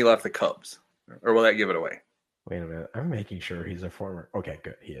go when he left the Cubs? Or will that give it away? Wait a minute. I'm making sure he's a former. Okay,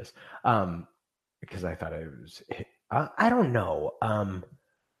 good. He is. Because I thought it was. I don't know.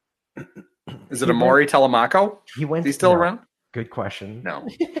 Is it Amaury Telemaco? He went. Is he still around? Good question. No.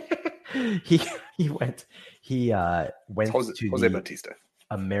 he went. He went Jose the Bautista.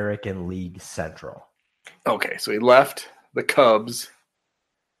 American League Central. Okay, so he left the Cubs.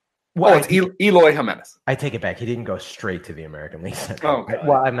 Well, it's Eloy Jimenez. I take it back. He didn't go straight to the American League Central. Okay.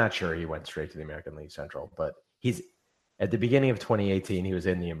 Well, I'm not sure he went straight to the American League Central, but he's at the beginning of 2018. He was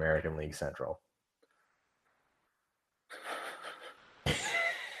in the American League Central.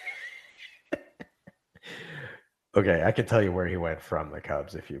 Okay, I can tell you where he went from the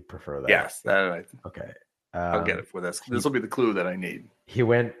Cubs if you prefer that. Yes, okay. I'll get it for this. This will be the clue that I need. He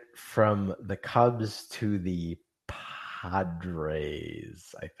went from the Cubs to the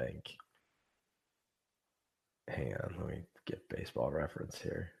Padres, I think. Hang on, let me get Baseball Reference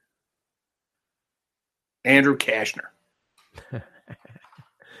here. Andrew Cashner.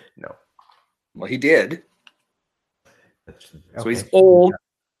 No. Well, he did. Okay. So he's old.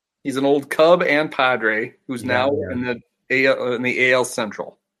 He's an old Cub and Padre who's now in the AL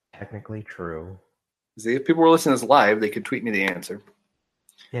Central. Technically true. See, if people were listening to this live, they could tweet me the answer.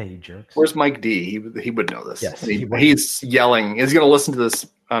 Yeah, you jerks. Where's Mike D? He would know this. Yes, he's yelling. He's going to listen to this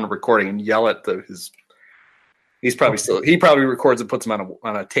on a recording and yell at his. He's probably still. He probably records and puts them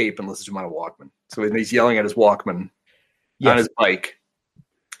on a tape and listens to them on a Walkman. So he's yelling at his Walkman on his bike.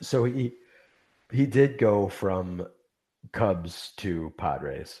 So he did go from Cubs to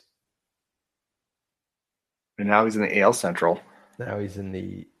Padres. And now he's in the AL Central. Now he's in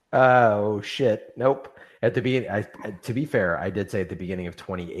the Oh shit! Nope. At the beginning, to be fair, I did say at the beginning of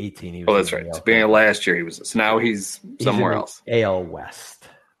 2018 he was. Oh, that's right. At the beginning of last year he was. So now he's somewhere else. AL West,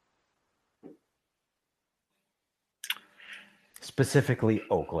 specifically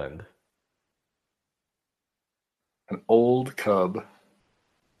Oakland. An old Cub.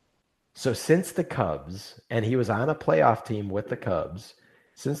 So since the Cubs, and he was on a playoff team with the Cubs.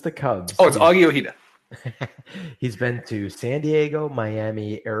 Since the Cubs. Oh, it's Augie Ojeda. He's been to San Diego,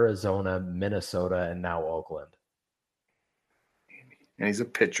 Miami, Arizona, Minnesota, and now Oakland. And he's a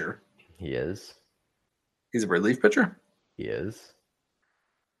pitcher. He is. He's a relief pitcher? He is.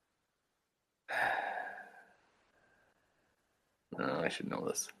 I should know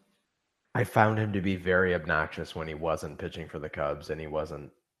this. I found him to be very obnoxious when he wasn't pitching for the Cubs, and he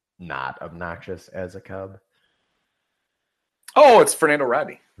wasn't not obnoxious as a Cub. Oh, it's Fernando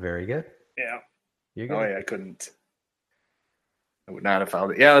Rodney. Very good. Yeah. You're good. Oh, yeah, I would not have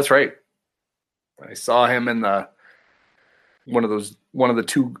found it. Yeah, that's right. I saw him in one of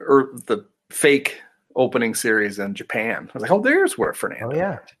the fake opening series in Japan. I was like, oh, there's where Fernando. Oh,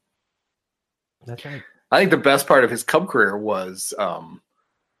 yeah. That's right. I think the best part of his Cub career was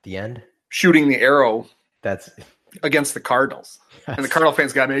the end, shooting the arrow. That's against the Cardinals. And the Cardinal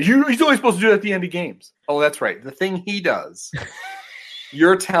fans got me. He's only supposed to do that at the end of games. Oh, that's right. The thing he does, you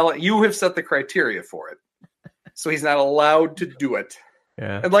have set the criteria for it. So he's not allowed to do it.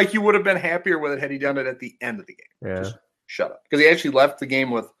 Yeah. And like you would have been happier with it had he done it at the end of the game. Yeah. Just shut up. Because he actually left the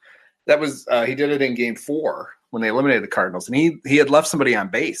game with he did it in game 4 when they eliminated the Cardinals. And he had left somebody on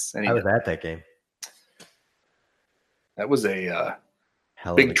base. And I was at that game. That was a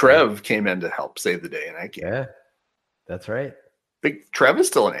Big Trev came in to help save the day in that game. Yeah. That's right. Big Trev is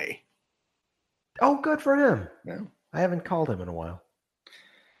still an A. Oh, good for him. Yeah. I haven't called him in a while.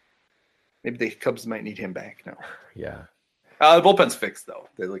 Maybe the Cubs might need him back now. Yeah. The bullpen's fixed, though.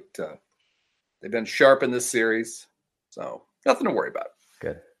 They've been sharp in this series, so nothing to worry about.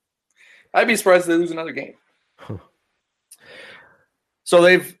 Good. I'd be surprised if they lose another game. So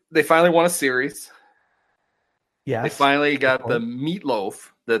they finally won a series. Yeah. They finally got the meatloaf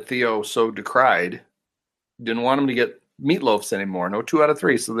that Theo so decried. Didn't want him to get meatloafs anymore. No 2 out of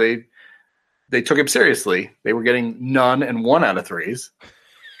 3. So they took him seriously. They were getting none and 1 out of 3s.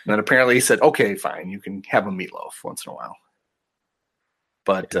 And then apparently he said, okay, fine, you can have a meatloaf once in a while.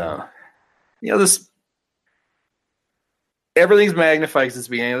 But, everything's magnified because it's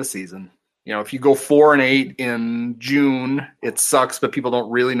the beginning of the season. If you go 4-8 in June, it sucks, but people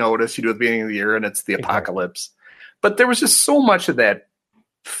don't really notice. You do it at the beginning of the year, and it's the apocalypse. But there was just so much of that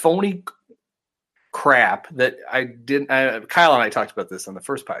phony crap that Kyle and I talked about this on the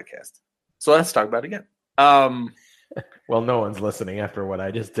first podcast. So let's talk about it again. Well, no one's listening after what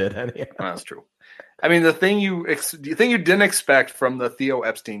I just did anyhow. That's true. I mean, the thing you didn't expect from the Theo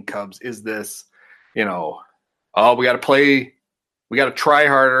Epstein Cubs is this, we got to try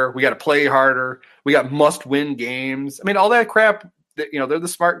harder. We got to play harder. We got must-win games. I mean, all that crap, they're the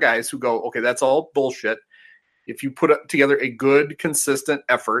smart guys who go, okay, that's all bullshit. If you put together a good, consistent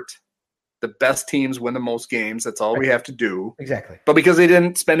effort, the best teams win the most games. That's all we have to do. Exactly. But because they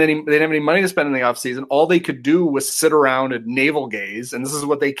didn't have any money to spend in the offseason, all they could do was sit around and navel gaze. And this is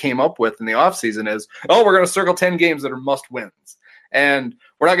what they came up with in the offseason is, we're going to circle 10 games that are must wins. And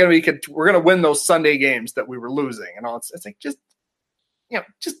we're going to win those Sunday games that we were losing. And all it's like, just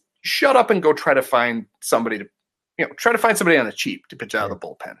shut up and go try to find somebody on the cheap to pitch out of the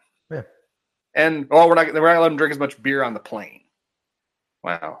bullpen. Yeah. And we're not going to let them drink as much beer on the plane.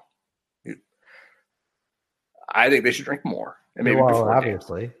 Wow. I think they should drink more. And maybe before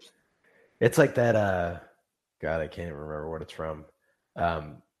obviously. Games. It's like that God, I can't remember what it's from.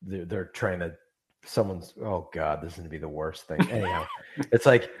 They're trying to oh God, this is gonna be the worst thing. Anyhow, it's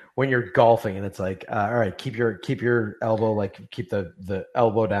like when you're golfing and it's like, all right, keep your elbow, like keep the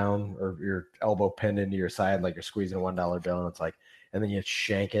elbow down or your elbow pinned into your side like you're squeezing a $1 bill, and it's like, and then you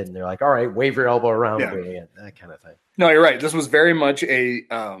shank it and they're like, all right, wave your elbow around, that kind of thing. No, you're right. This was very much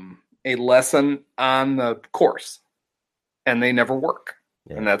a lesson on the course, and they never work.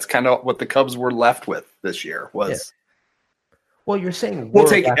 Yeah. And that's kind of what the Cubs were left with this year was. Yeah. Well, you're saying we'll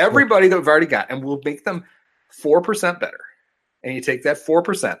take everybody that we've already got and we'll make them 4% better. And you take that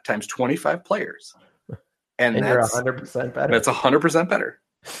 4% times 25 players. And that's 100% better. That's 100% better.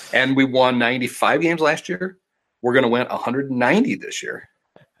 And we won 95 games last year. We're going to win 190 this year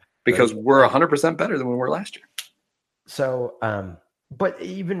because we're 100% better than we were last year. So, but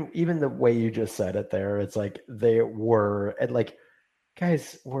even the way you just said it there, it's like they were at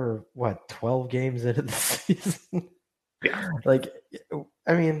guys, we're 12 games into the season. Yeah.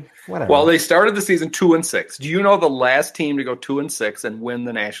 I mean, whatever. Well, they started the season 2-6. Do you know the last team to go 2-6 and win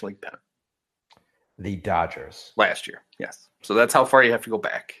the National League pennant? The Dodgers. Last year, yes. So that's how far you have to go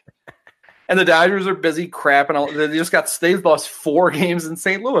back. And the Dodgers are busy crapping. They've lost 4 games in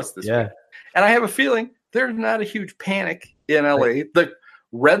St. Louis this week. And I have a feeling there's not a huge panic in LA. Right. The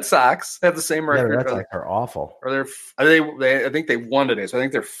Red Sox have the same record. The Red Sox are awful. Or I think they won today, so I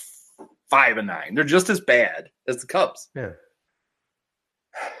think they're 5-9. They're just as bad as the Cubs. Yeah.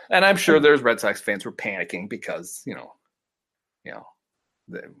 And I'm sure there's Red Sox fans who are panicking because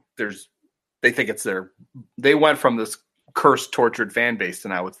they think it's they went from this cursed, tortured fan base to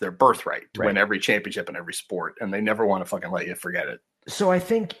now it's their birthright to win every championship in every sport, and they never want to fucking let you forget it. So I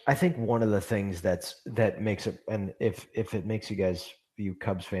think one of the things that makes it, and if it makes you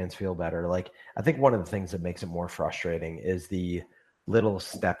Cubs fans feel better, like I think one of the things that makes it more frustrating is the little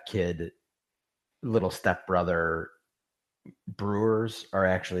stepbrother Brewers are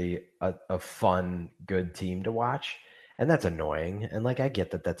actually a fun, good team to watch. And that's annoying. And like, I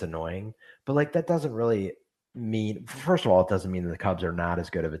get that that's annoying, but like, that doesn't really mean, first of all, it doesn't mean that the Cubs are not as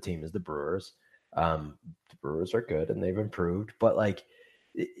good of a team as the Brewers. The Brewers are good and they've improved, but like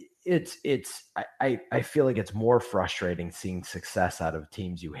I feel like it's more frustrating seeing success out of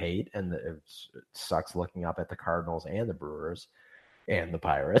teams you hate. And it sucks looking up at the Cardinals and the Brewers and the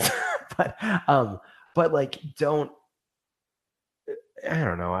Pirates, but like, I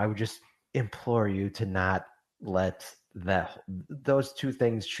don't know. I would just implore you to not let those two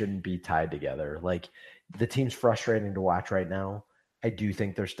things shouldn't be tied together. Like, the team's frustrating to watch right now. I do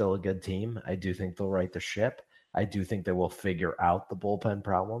think they're still a good team. I do think they'll right the ship. I do think they will figure out the bullpen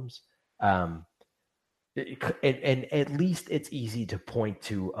problems. And at least it's easy to point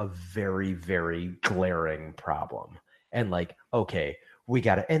to a very, very glaring problem. And like, okay, we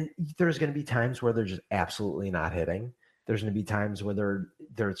got to, and there's going to be times where they're just absolutely not hitting. There's going to be times where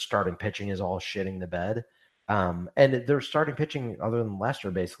their starting pitching is all shitting the bed. And their starting pitching, other than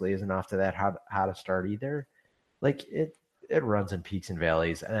Lester, basically isn't off to that how to start either. Like, it runs in peaks and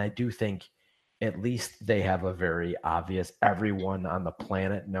valleys. And I do think at least they have a very obvious, everyone on the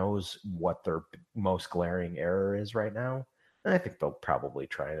planet knows what their most glaring error is right now. And I think they'll probably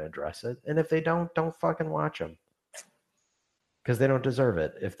try and address it. And if they don't fucking watch them. Because they don't deserve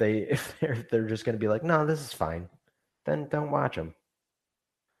it. If they're just going to be like, no, this is fine, then don't watch them.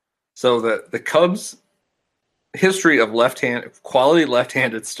 So the Cubs' history of quality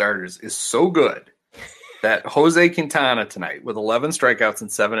left-handed starters is so good that Jose Quintana tonight, with 11 strikeouts in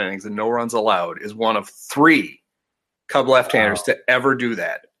 7 innings and no runs allowed, is one of 3 Cub left-handers to ever do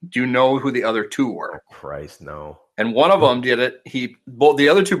that. Do you know who the other 2 were? Oh, Christ, no. And one of them did it. The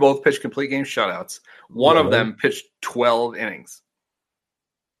other 2 both pitched complete game shutouts. One of them pitched 12 innings.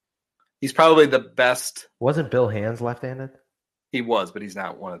 He's probably the best. Wasn't Bill Hands left-handed? He was, but he's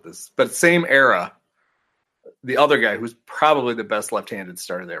not one of this. But same era, the other guy who's probably the best left-handed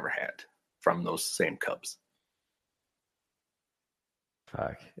starter they ever had from those same Cubs.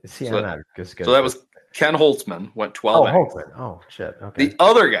 Fuck. See, I'm not as good. So that was Ken Holtzman, went 12 innings. Holtzman. Oh, shit. Okay. The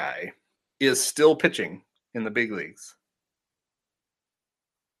other guy is still pitching in the big leagues.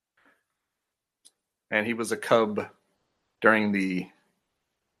 And he was a Cub during the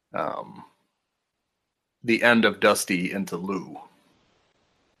end of Dusty into Lou.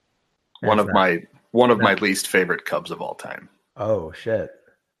 One of my least favorite Cubs of all time. Oh shit.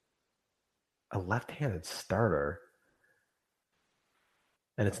 A left-handed starter.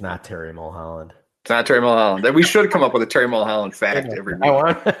 And it's not Terry Mulholland. It's not Terry Mulholland. We should come up with a Terry Mulholland fact every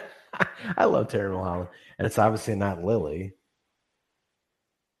week. I love Terry Mulholland. And it's obviously not Lily.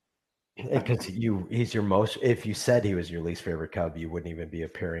 Because he's your most, if you said he was your least favorite Cub, you wouldn't even be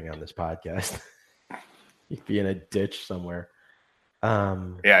appearing on this podcast. You'd be in a ditch somewhere.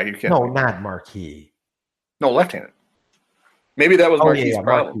 Yeah, you can. No, not Marquis. No, left-handed. Maybe that was Marquis'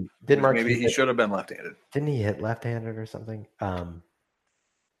 problem. Marquis. Maybe he should have been left-handed. Didn't he hit left-handed or something? Fuck.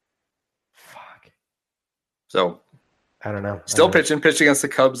 So I don't know. Still pitched against the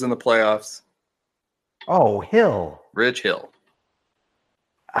Cubs in the playoffs. Oh, Hill. Rich Hill.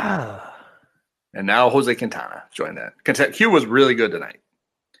 Ah. And now Jose Quintana joined that. Q was really good tonight.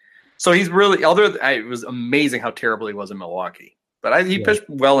 So he's really it was amazing how terrible he was in Milwaukee. But he pitched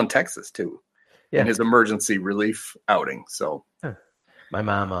well in Texas too. Yeah. In his emergency relief outing. So my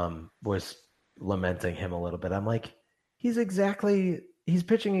mom was lamenting him a little bit. I'm like, he's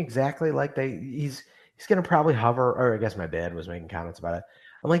pitching exactly like he's gonna probably hover, or I guess my dad was making comments about it.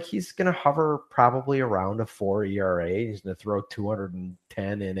 I'm like, he's going to hover probably around a 4 ERA. He's going to throw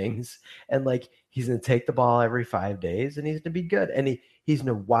 210 innings. And, like, he's going to take the ball every 5 days, and he's going to be good. And he's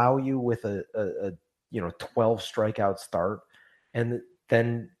going to wow you with a 12 strikeout start. And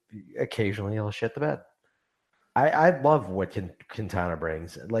then occasionally he'll shit the bed. I love what Quintana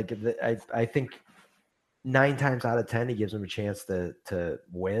brings. Like I think 9 times out of 10 he gives him a chance to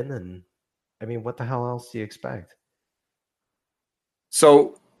win. And I mean, what the hell else do you expect?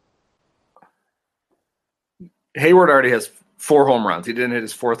 So Hayward already has 4 home runs. He didn't hit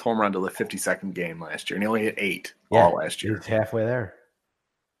his 4th home run till the 52nd game last year, and he only hit 8 all last year. He's halfway there.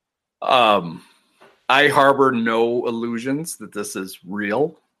 I harbor no illusions that this is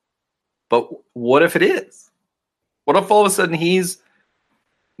real, but what if it is? What if all of a sudden he's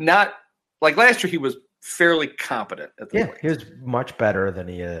not like last year? He was fairly competent at the plate. He was much better than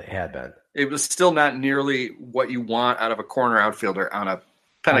he had been. It was still not nearly what you want out of a corner outfielder on a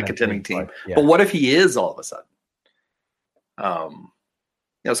pennant contending team. Yeah. But what if he is all of a sudden? Some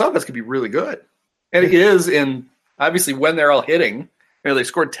of us could be really good, and it is in obviously when they're all hitting. They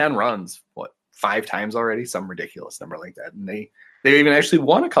scored 10 runs, 5 times already, some ridiculous number like that, and they even actually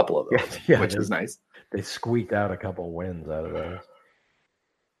won a couple of those, which is nice. They squeaked out a couple wins out of those.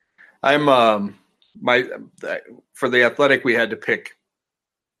 I'm for the Athletic, we had to pick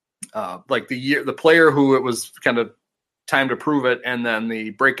the player who it was kind of time to prove it, and then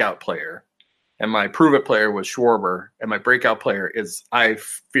the breakout player. And my prove it player was Schwarber, and my breakout player is, I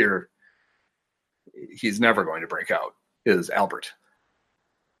fear he's never going to break out, is Albert.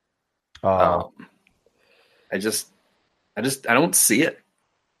 I don't see it.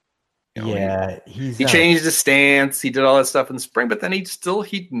 He changed his stance. He did all that stuff in the spring, but then he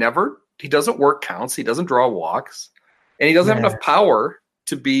doesn't work counts. He doesn't draw walks, and he doesn't have enough power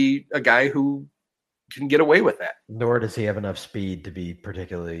to be a guy who can get away with that. Nor does he have enough speed to be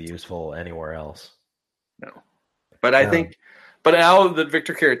particularly useful anywhere else. No, but I think, but now that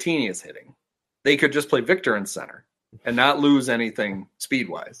Victor Caratini is hitting, they could just play Victor in center and not lose anything speed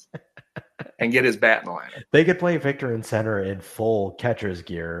wise. And get his bat in the lineup. They could play Victor in center in full catcher's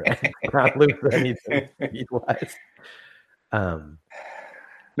gear and not lose anything speed-wise.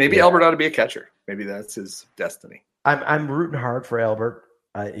 Maybe Albert ought to be a catcher. Maybe that's his destiny. I'm rooting hard for Albert.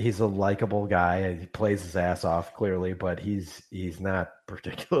 He's a likable guy. He plays his ass off clearly, but he's not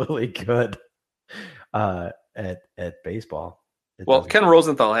particularly good at baseball. Ken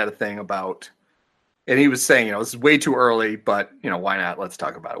Rosenthal had a thing about. And he was saying, this is way too early, but, why not? Let's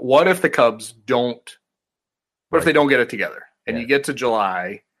talk about it. What if the Cubs if they don't get it together and you get to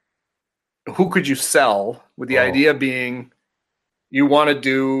July, who could you sell with the idea being you want to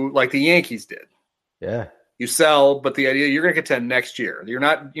do like the Yankees did? Yeah. You sell, but the idea you're going to contend next year. You're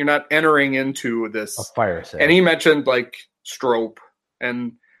not entering into this a fire sale. And he mentioned like Strope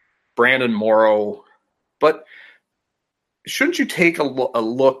and Brandon Morrow, but shouldn't you take a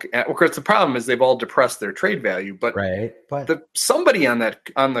look at? Of course, the problem is they've all depressed their trade value, but somebody on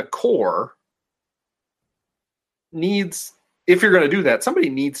the core needs. If you're going to do that, somebody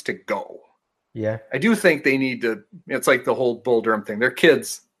needs to go. Yeah, I do think they need to. It's like the whole Bull Durham thing. Their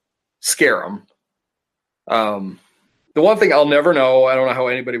kids scare them. The one thing I'll never know, I don't know how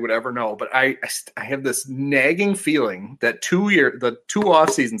anybody would ever know, but I have this nagging feeling that 2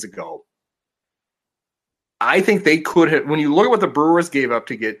 off seasons ago. I think they could have, when you look at what the Brewers gave up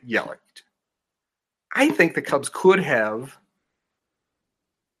to get Yelich, I think the Cubs could have.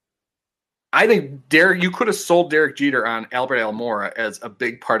 I think you could have sold Derek Jeter on Albert Almora as a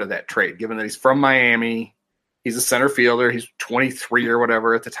big part of that trade, given that he's from Miami. He's a center fielder. He's 23 or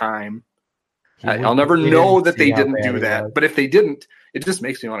whatever at the time. I'll never know that they didn't do that. But if they didn't, it just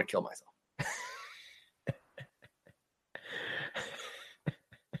makes me want to kill myself.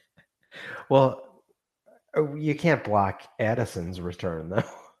 Well, you can't block Addison's return, though.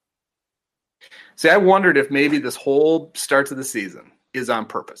 See, I wondered if maybe this whole start of the season is on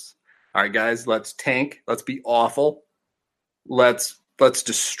purpose. All right, guys, let's tank. Let's be awful. Let's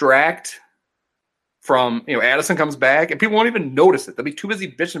distract from, Addison comes back, and people won't even notice it. They'll be too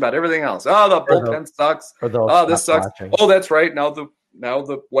busy bitching about everything else. Oh, the bullpen sucks. Oh, this sucks. Watching. Oh, that's right. Now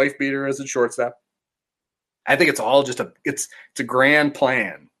the wife beater is at shortstop. I think it's all just it's a grand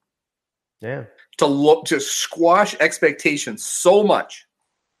plan. Yeah. To squash expectations so much.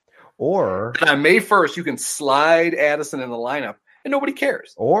 Or on May 1st, you can slide Addison in the lineup and nobody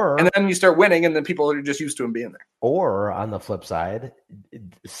cares. And then you start winning, and then people are just used to him being there. Or on the flip side,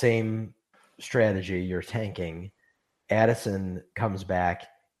 same strategy, you're tanking. Addison comes back,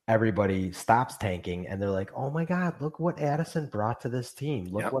 everybody stops tanking, and they're like, oh my God, look what Addison brought to this team.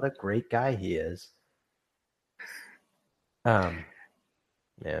 Look what a great guy he is. Yeah,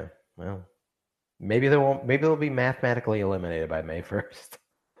 well, maybe they'll be mathematically eliminated by May 1st.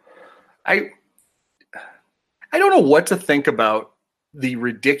 I don't know what to think about the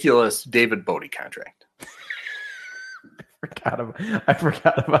ridiculous David Bodie contract. I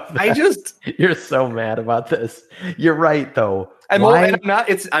forgot about that. You're so mad about this. You're right, though. I'm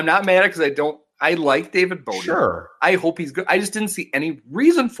not mad because I like David Bote. Sure. I hope he's good. I just didn't see any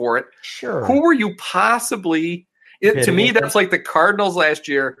reason for it. Sure. Who were you possibly? To me, that's like the Cardinals last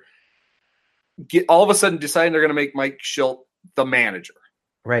year. All of a sudden deciding they're going to make Mike Shildt the manager.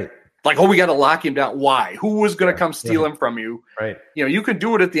 Right. Like, we got to lock him down. Why? Who was going to come steal him from you? Right. You could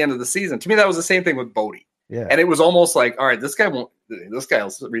do it at the end of the season. To me, that was the same thing with Bote. Yeah. And it was almost like, all right, this guy will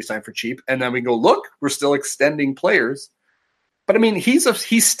resign for cheap. And then we go, look, we're still extending players. But I mean,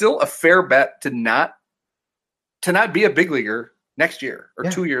 he's still a fair bet to not be a big leaguer next year or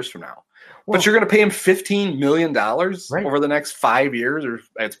 2 years from now. Well, but you're going to pay him $15 million over the next 5 years, or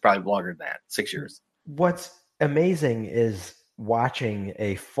it's probably longer than that, 6 years. What's amazing is watching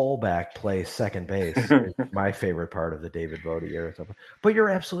a fullback play second base is my favorite part of the David Bote era. But you're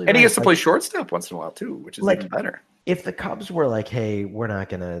absolutely right. And he gets to play shortstop once in a while too, which is even better. If the Cubs were like, hey,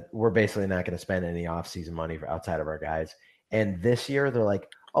 we're basically not going to spend any offseason money outside of our guys. And this year they're like,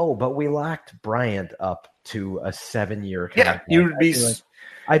 oh, but we locked Bryant up to a 7-year contract. Yeah, you'd be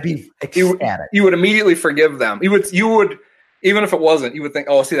I'd be ecstatic. You would immediately forgive them. You would even if it wasn't, you would think,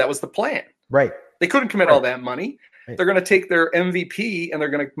 oh, see, that was the plan. Right. They couldn't commit all that money. Right. They're going to take their MVP and they're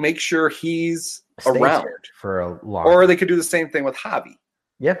going to make sure he's around for a long. Or they could do the same thing with Javi.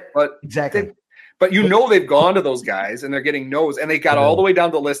 Yep. But exactly. But they've gone to those guys and they're getting no's, and they got all the way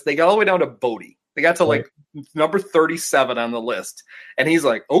down the list. They got all the way down to Bote. They got to like number 37 on the list, and he's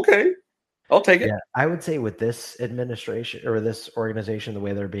like, "Okay, I'll take it." Yeah, I would say with this administration or this organization, the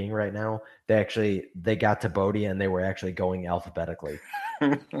way they're being right now, they got to Bote and they were actually going alphabetically.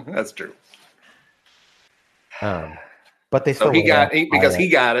 That's true. But they still he got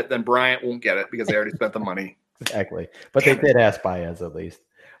it. Then Bryant won't get it because they already spent the money. Exactly, but they did ask Baez at least.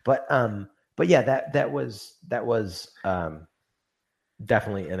 But yeah, that was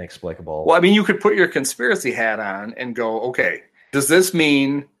definitely inexplicable. Well, I mean, you could put your conspiracy hat on and go, okay, does this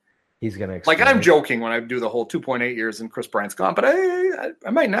mean he's going to? Like, I'm joking when I do the whole 2.8 years and Chris Bryant's gone, but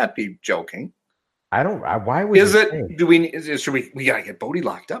I might not be joking. I don't. Why would is it? Say? Should we gotta get Bote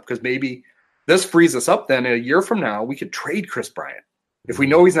locked up because maybe this frees us up. Then a year from now, we could trade Chris Bryant. If we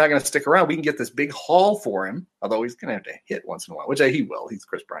know he's not going to stick around, we can get this big haul for him. Although he's going to have to hit once in a while, which he will. He's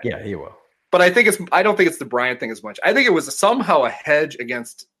Chris Bryant. Yeah, he will. But I don't think it's the Bryant thing as much. I think it was somehow a hedge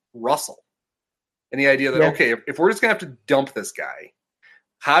against Russell. And the idea that, okay, if we're just going to have to dump this guy,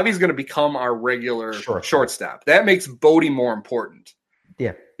 Javi's going to become our regular shortstop. That makes Bote more important.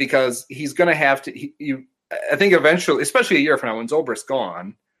 Yeah. Because he's going to have to I think eventually, especially a year from now when Zobrist's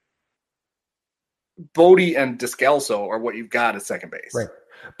gone, Bote and Descalso are what you've got at second base. Right.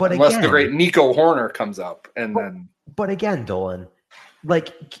 But unless the great Nico Horner comes up But again, Dolan,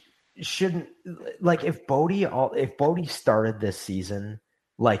 if Bote started this season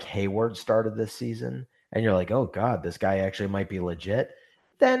like Hayward started this season, and you're like, oh God, this guy actually might be legit,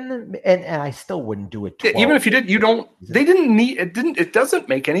 then and I still wouldn't do it. Even if you did, they didn't need it. It doesn't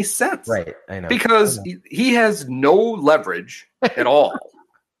make any sense, right? I know because he has no leverage at all,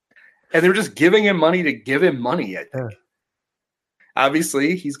 and they're just giving him money to give him money. I think.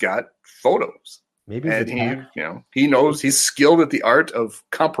 Obviously, he's got photos. Maybe he knows he's skilled at the art of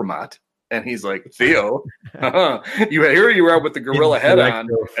compromat, and he's like, Theo, here you are with the gorilla head on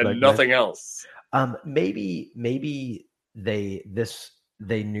and nothing else. Maybe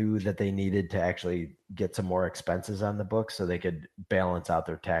they knew that they needed to actually get some more expenses on the books so they could balance out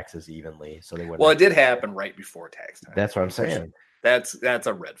their taxes evenly. So they wouldn't. Well, it did happen right before tax time. That's what I'm saying. That's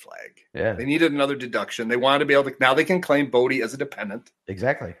a red flag. Yeah. They needed another deduction. They wanted to be able to, now they can claim Bote as a dependent.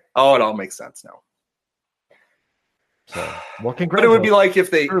 Exactly. Oh, it all makes sense now. So, well, but it would be like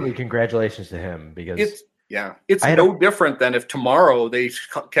if they congratulations to him because it's no different than if tomorrow they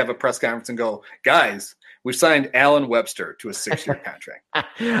have a press conference and go, guys, we've signed Alan Webster to a 6-year contract.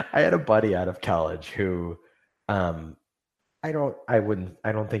 I had a buddy out of college who, I don't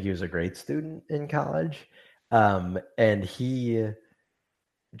think he was a great student in college. And he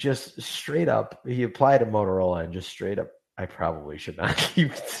just straight up, he applied to Motorola and just straight up, I probably should not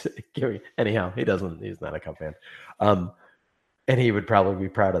keep giving. Anyhow, he's not a Cub fan. And he would probably be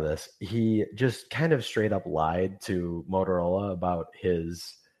proud of this. He just kind of straight up lied to Motorola about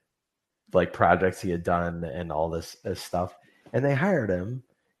his projects he had done and all this stuff. And they hired him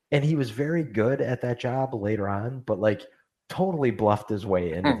and he was very good at that job later on, but totally bluffed his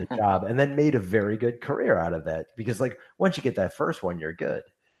way into the job and then made a very good career out of that because once you get that first one, you're good.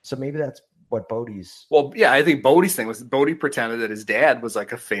 So maybe that's what Bodie's. Well, yeah, I think Bodie's thing was Bote pretended that his dad was a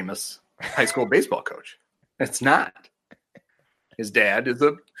famous high school baseball coach. It's not. His dad's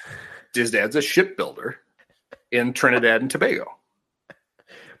a shipbuilder in Trinidad and Tobago.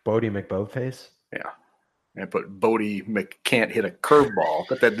 Bodie McBoatface? Yeah. And put Bodie can't hit a curveball,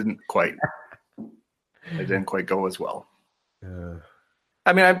 but that didn't quite go as well.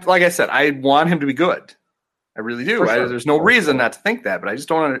 I mean, like I said, I want him to be good. I really do. Sure. There's no reason not to think that, but I just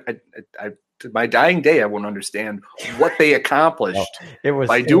don't. To my dying day, I won't understand what they accomplished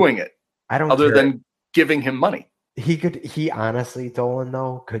doing it. I don't other than giving him money. He honestly, Dolan,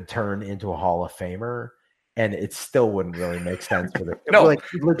 though, could turn into a Hall of Famer, and it still wouldn't really make sense for it. No, like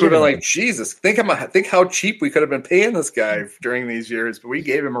Jesus. Think how cheap we could have been paying this guy during these years, but we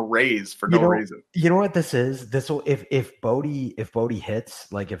gave him a raise for no reason. You know what this is? This will if Bodie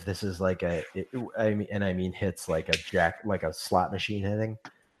hits, like if this is like I mean hits like a slot machine hitting.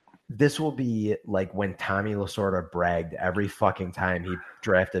 This will be like when Tommy Lasorda bragged every fucking time he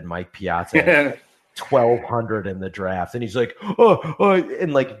drafted Mike Piazza. 1,200 in the draft, and he's like,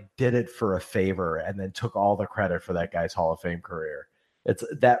 and like did it for a favor, and then took all the credit for that guy's Hall of Fame career. It's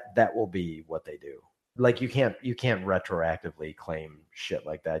that will be what they do. Like you can't retroactively claim shit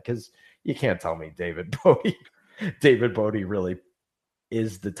like that because you can't tell me David Bodie really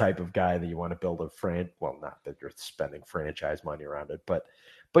is the type of guy that you want to build well, not that you're spending franchise money around it, but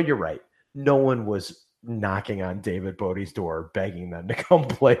you're right. No one was knocking on David Bodie's door begging them to come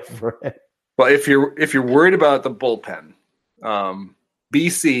play for it. Well, if you're worried about the bullpen,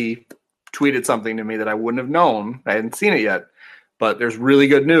 BC tweeted something to me that I wouldn't have known. I hadn't seen it yet, but there's really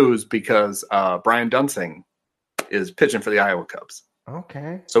good news because Brian Dunsing is pitching for the Iowa Cubs.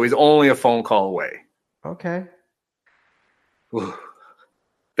 Okay. So he's only a phone call away. Okay.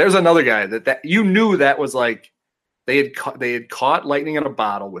 There's another guy that you knew that was like they had caught lightning in a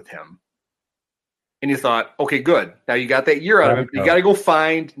bottle with him. And you thought, okay, good. Now you got that year out of him. You got to go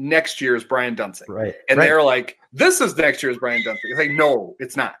find next year's Brian Dunsing. Right. And they're like, this is next year's Brian Dunsing. It's like, no,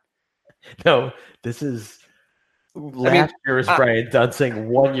 it's not. No, this is last year's Brian Dunsing,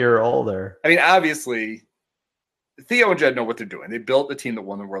 1 year older. I mean, obviously, Theo and Jed know what they're doing. They built the team that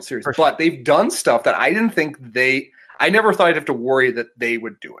won the World Series. But they've done stuff that I didn't think I never thought I'd have to worry that they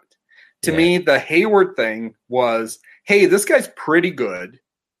would do it. To me, the Hayward thing was, hey, this guy's pretty good.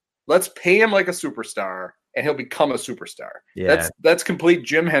 Let's pay him like a superstar, and he'll become a superstar. Yeah. That's complete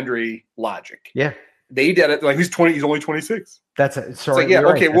Jim Hendry logic. Yeah. They did it like he's 20. He's only 26. That's it. Sorry. Like,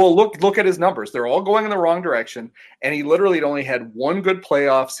 okay. Right. Well, look at his numbers. They're all going in the wrong direction, and he literally had only had one good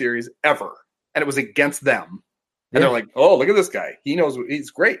playoff series ever, and it was against them. And they're like, "Oh, look at this guy. He knows he's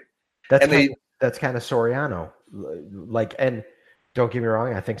great." That's kind of Soriano. Like, and don't get me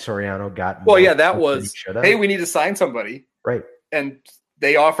wrong. I think Soriano got. Well, yeah, that was. Hey, we need to sign somebody. Right. And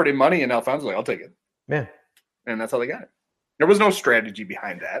they offered him money, and Alfonso's like, "I'll take it." Yeah. And that's how they got it. There was no strategy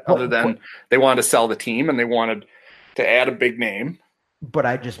behind that other than they wanted to sell the team and they wanted to add a big name. But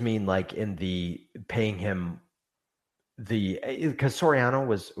I just mean like in the paying him because Soriano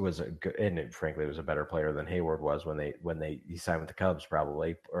was a good, and frankly was a better player than Hayward was when he signed with the Cubs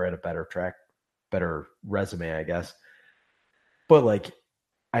probably, or had a better resume, I guess. But like,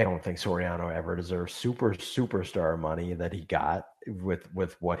 I don't think Soriano ever deserved superstar money that he got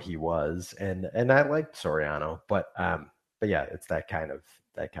with what he was, and I liked Soriano, but yeah, it's that kind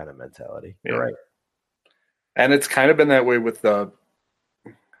of mentality. Yeah. You're right, and it's kind of been that way with the.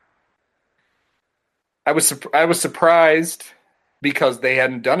 I was surprised because they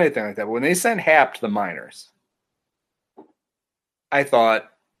hadn't done anything like that. But when they sent Happ to the minors, I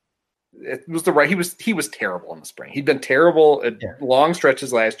thought it was the right. He was terrible in the spring. He'd been terrible at long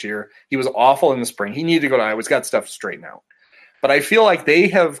stretches last year. He was awful in the spring. He needed to go to Iowa. He's got stuff to straighten out. But I feel like they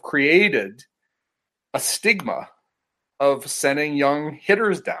have created a stigma of sending young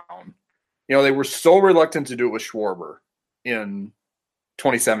hitters down. You know, they were so reluctant to do it with Schwarber in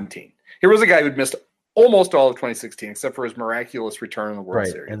 2017. Here was a guy who'd missed almost all of 2016, except for his miraculous return in the World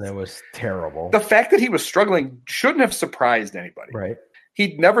Series. And that was terrible. The fact that he was struggling shouldn't have surprised anybody. Right.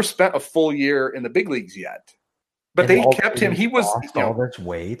 He'd never spent a full year in the big leagues yet. But they kept him. He was all this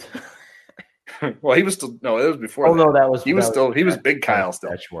weight. Well, he was still it was before. Oh no, that was he was big Kyle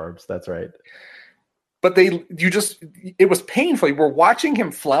still. Schwarbs, that's right. But it was painful. We're watching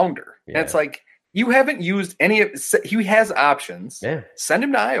him flounder. Yeah. And it's like, you haven't used any of he has options. Yeah. Send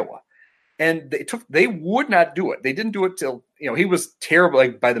him to Iowa. And they would not do it. They didn't do it till, he was terrible.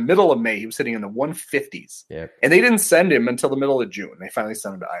 Like by the middle of May, he was sitting in the 150s. Yeah. And they didn't send him until the middle of June. They finally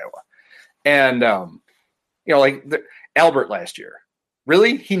sent him to Iowa. And, Albert last year,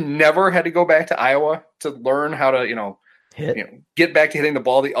 really? He never had to go back to Iowa to learn how to, get back to hitting the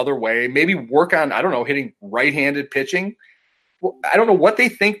ball the other way, maybe work on, hitting right-handed pitching. Well, I don't know what they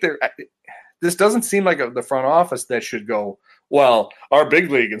think this doesn't seem like the front office that should go, Well, our big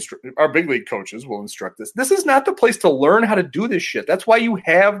league coaches will instruct this. This is not the place to learn how to do this shit. That's why you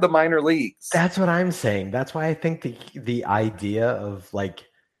have the minor leagues. That's what I'm saying. That's why I think the idea of like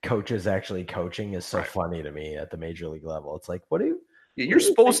coaches actually coaching is so funny to me at the major league level. It's like, what do you? You're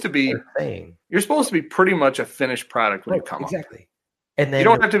supposed to be saying. You're supposed to be pretty much a finished product when you come up. Exactly. And then you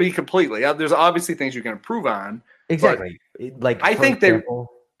don't have to be completely. There's obviously things you can improve on. Exactly. Like I think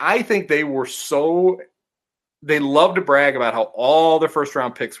they were so. They love to brag about how all their first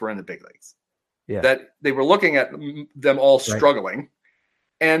round picks were in the big leagues. Yeah. That they were looking at them all struggling,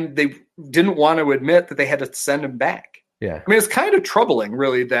 and they didn't want to admit that they had to send them back. Yeah. I mean, it's kind of troubling,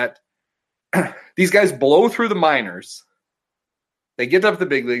 really, that these guys blow through the minors. They get up to the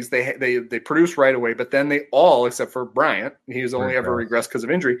big leagues. They produce right away, but then they all, except for Bryant, he's only ever regressed because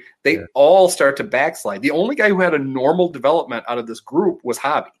of injury. They all start to backslide. The only guy who had a normal development out of this group was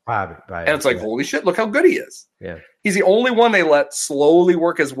Hobby. And it's like, holy shit, look how good he is. Yeah, he's the only one they let slowly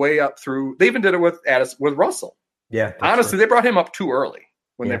work his way up through. They even did it with Russell. Yeah, honestly, they brought him up too early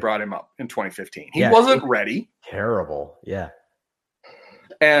when they brought him up in 2015. He wasn't ready. Terrible. Yeah,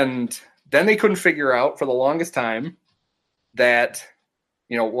 and then they couldn't figure out for the longest time that,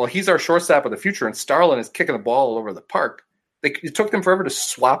 he's our shortstop of the future, and Starlin is kicking the ball all over the park. It took them forever to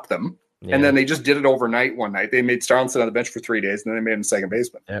swap them, and then they just did it overnight one night. They made Starlin sit on the bench for 3 days, and then they made him second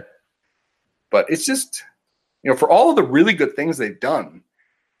baseman. Yep. But it's just, for all of the really good things they've done,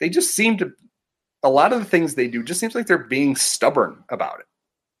 they just seem to – a lot of the things they do just seems like they're being stubborn about it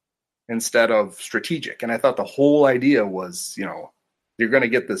instead of strategic. And I thought the whole idea was, you're going to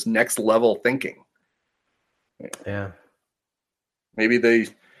get this next level thinking. Yeah. Maybe their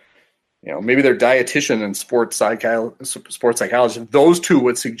dietitian and sports psychologist, those two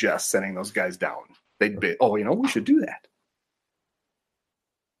would suggest sending those guys down. They'd be, we should do that.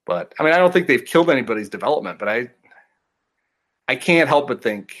 But I mean, I don't think they've killed anybody's development, but I can't help but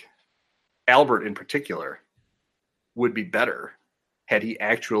think Albert in particular would be better had he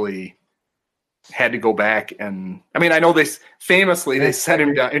actually had to go back. And I mean, I know they sent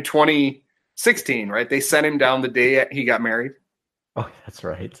him down in 2016, right? They sent him down the day he got married. Oh, that's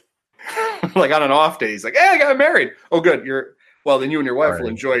right. Like on an off day, he's like, "Hey, I got married." Oh, good. Then you and your wife will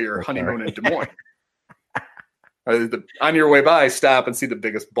enjoy your honeymoon in Des Moines. On your way by, stop and see the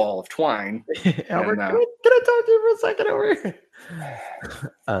biggest ball of twine. Albert, can I talk to you for a second over here?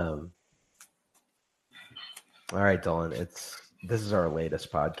 All right, Dylan. This is our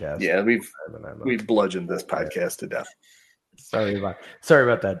latest podcast. Yeah, we've bludgeoned this podcast to death. Sorry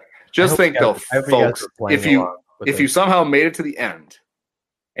about that. Just think though, folks, if you somehow made it to the end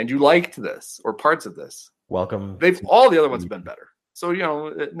and you liked this or parts of this, welcome. All the other ones have been better. So,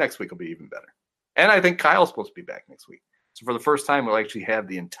 next week will be even better. And I think Kyle's supposed to be back next week. So for the first time, we'll actually have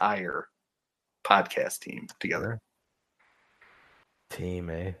the entire podcast team together.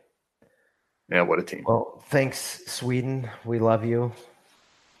 Team, eh? Yeah, what a team. Well, thanks, Sweden. We love you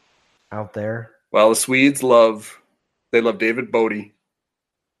out there. Well, the Swedes love David Bodie.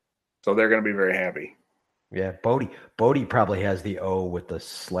 So they're going to be very happy. Yeah, Bodie probably has the O with the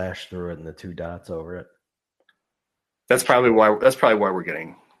slash through it and the 2 dots over it. That's probably why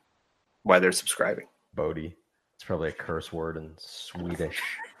they're subscribing. Bodie. It's probably a curse word in Swedish.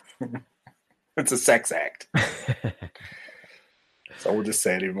 It's a sex act. So we'll just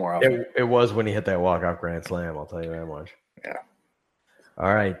say it even more often. It was when he hit that walk-off grand slam, I'll tell you that much. Yeah.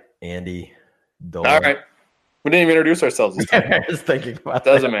 All right, Andy. All right. We didn't even introduce ourselves this time. I was thinking about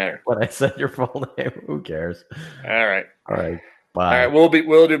Doesn't matter. When I said your full name, who cares? All right. Bye. All right, we'll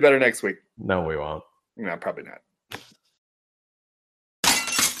do better next week. No, we won't. No, probably not.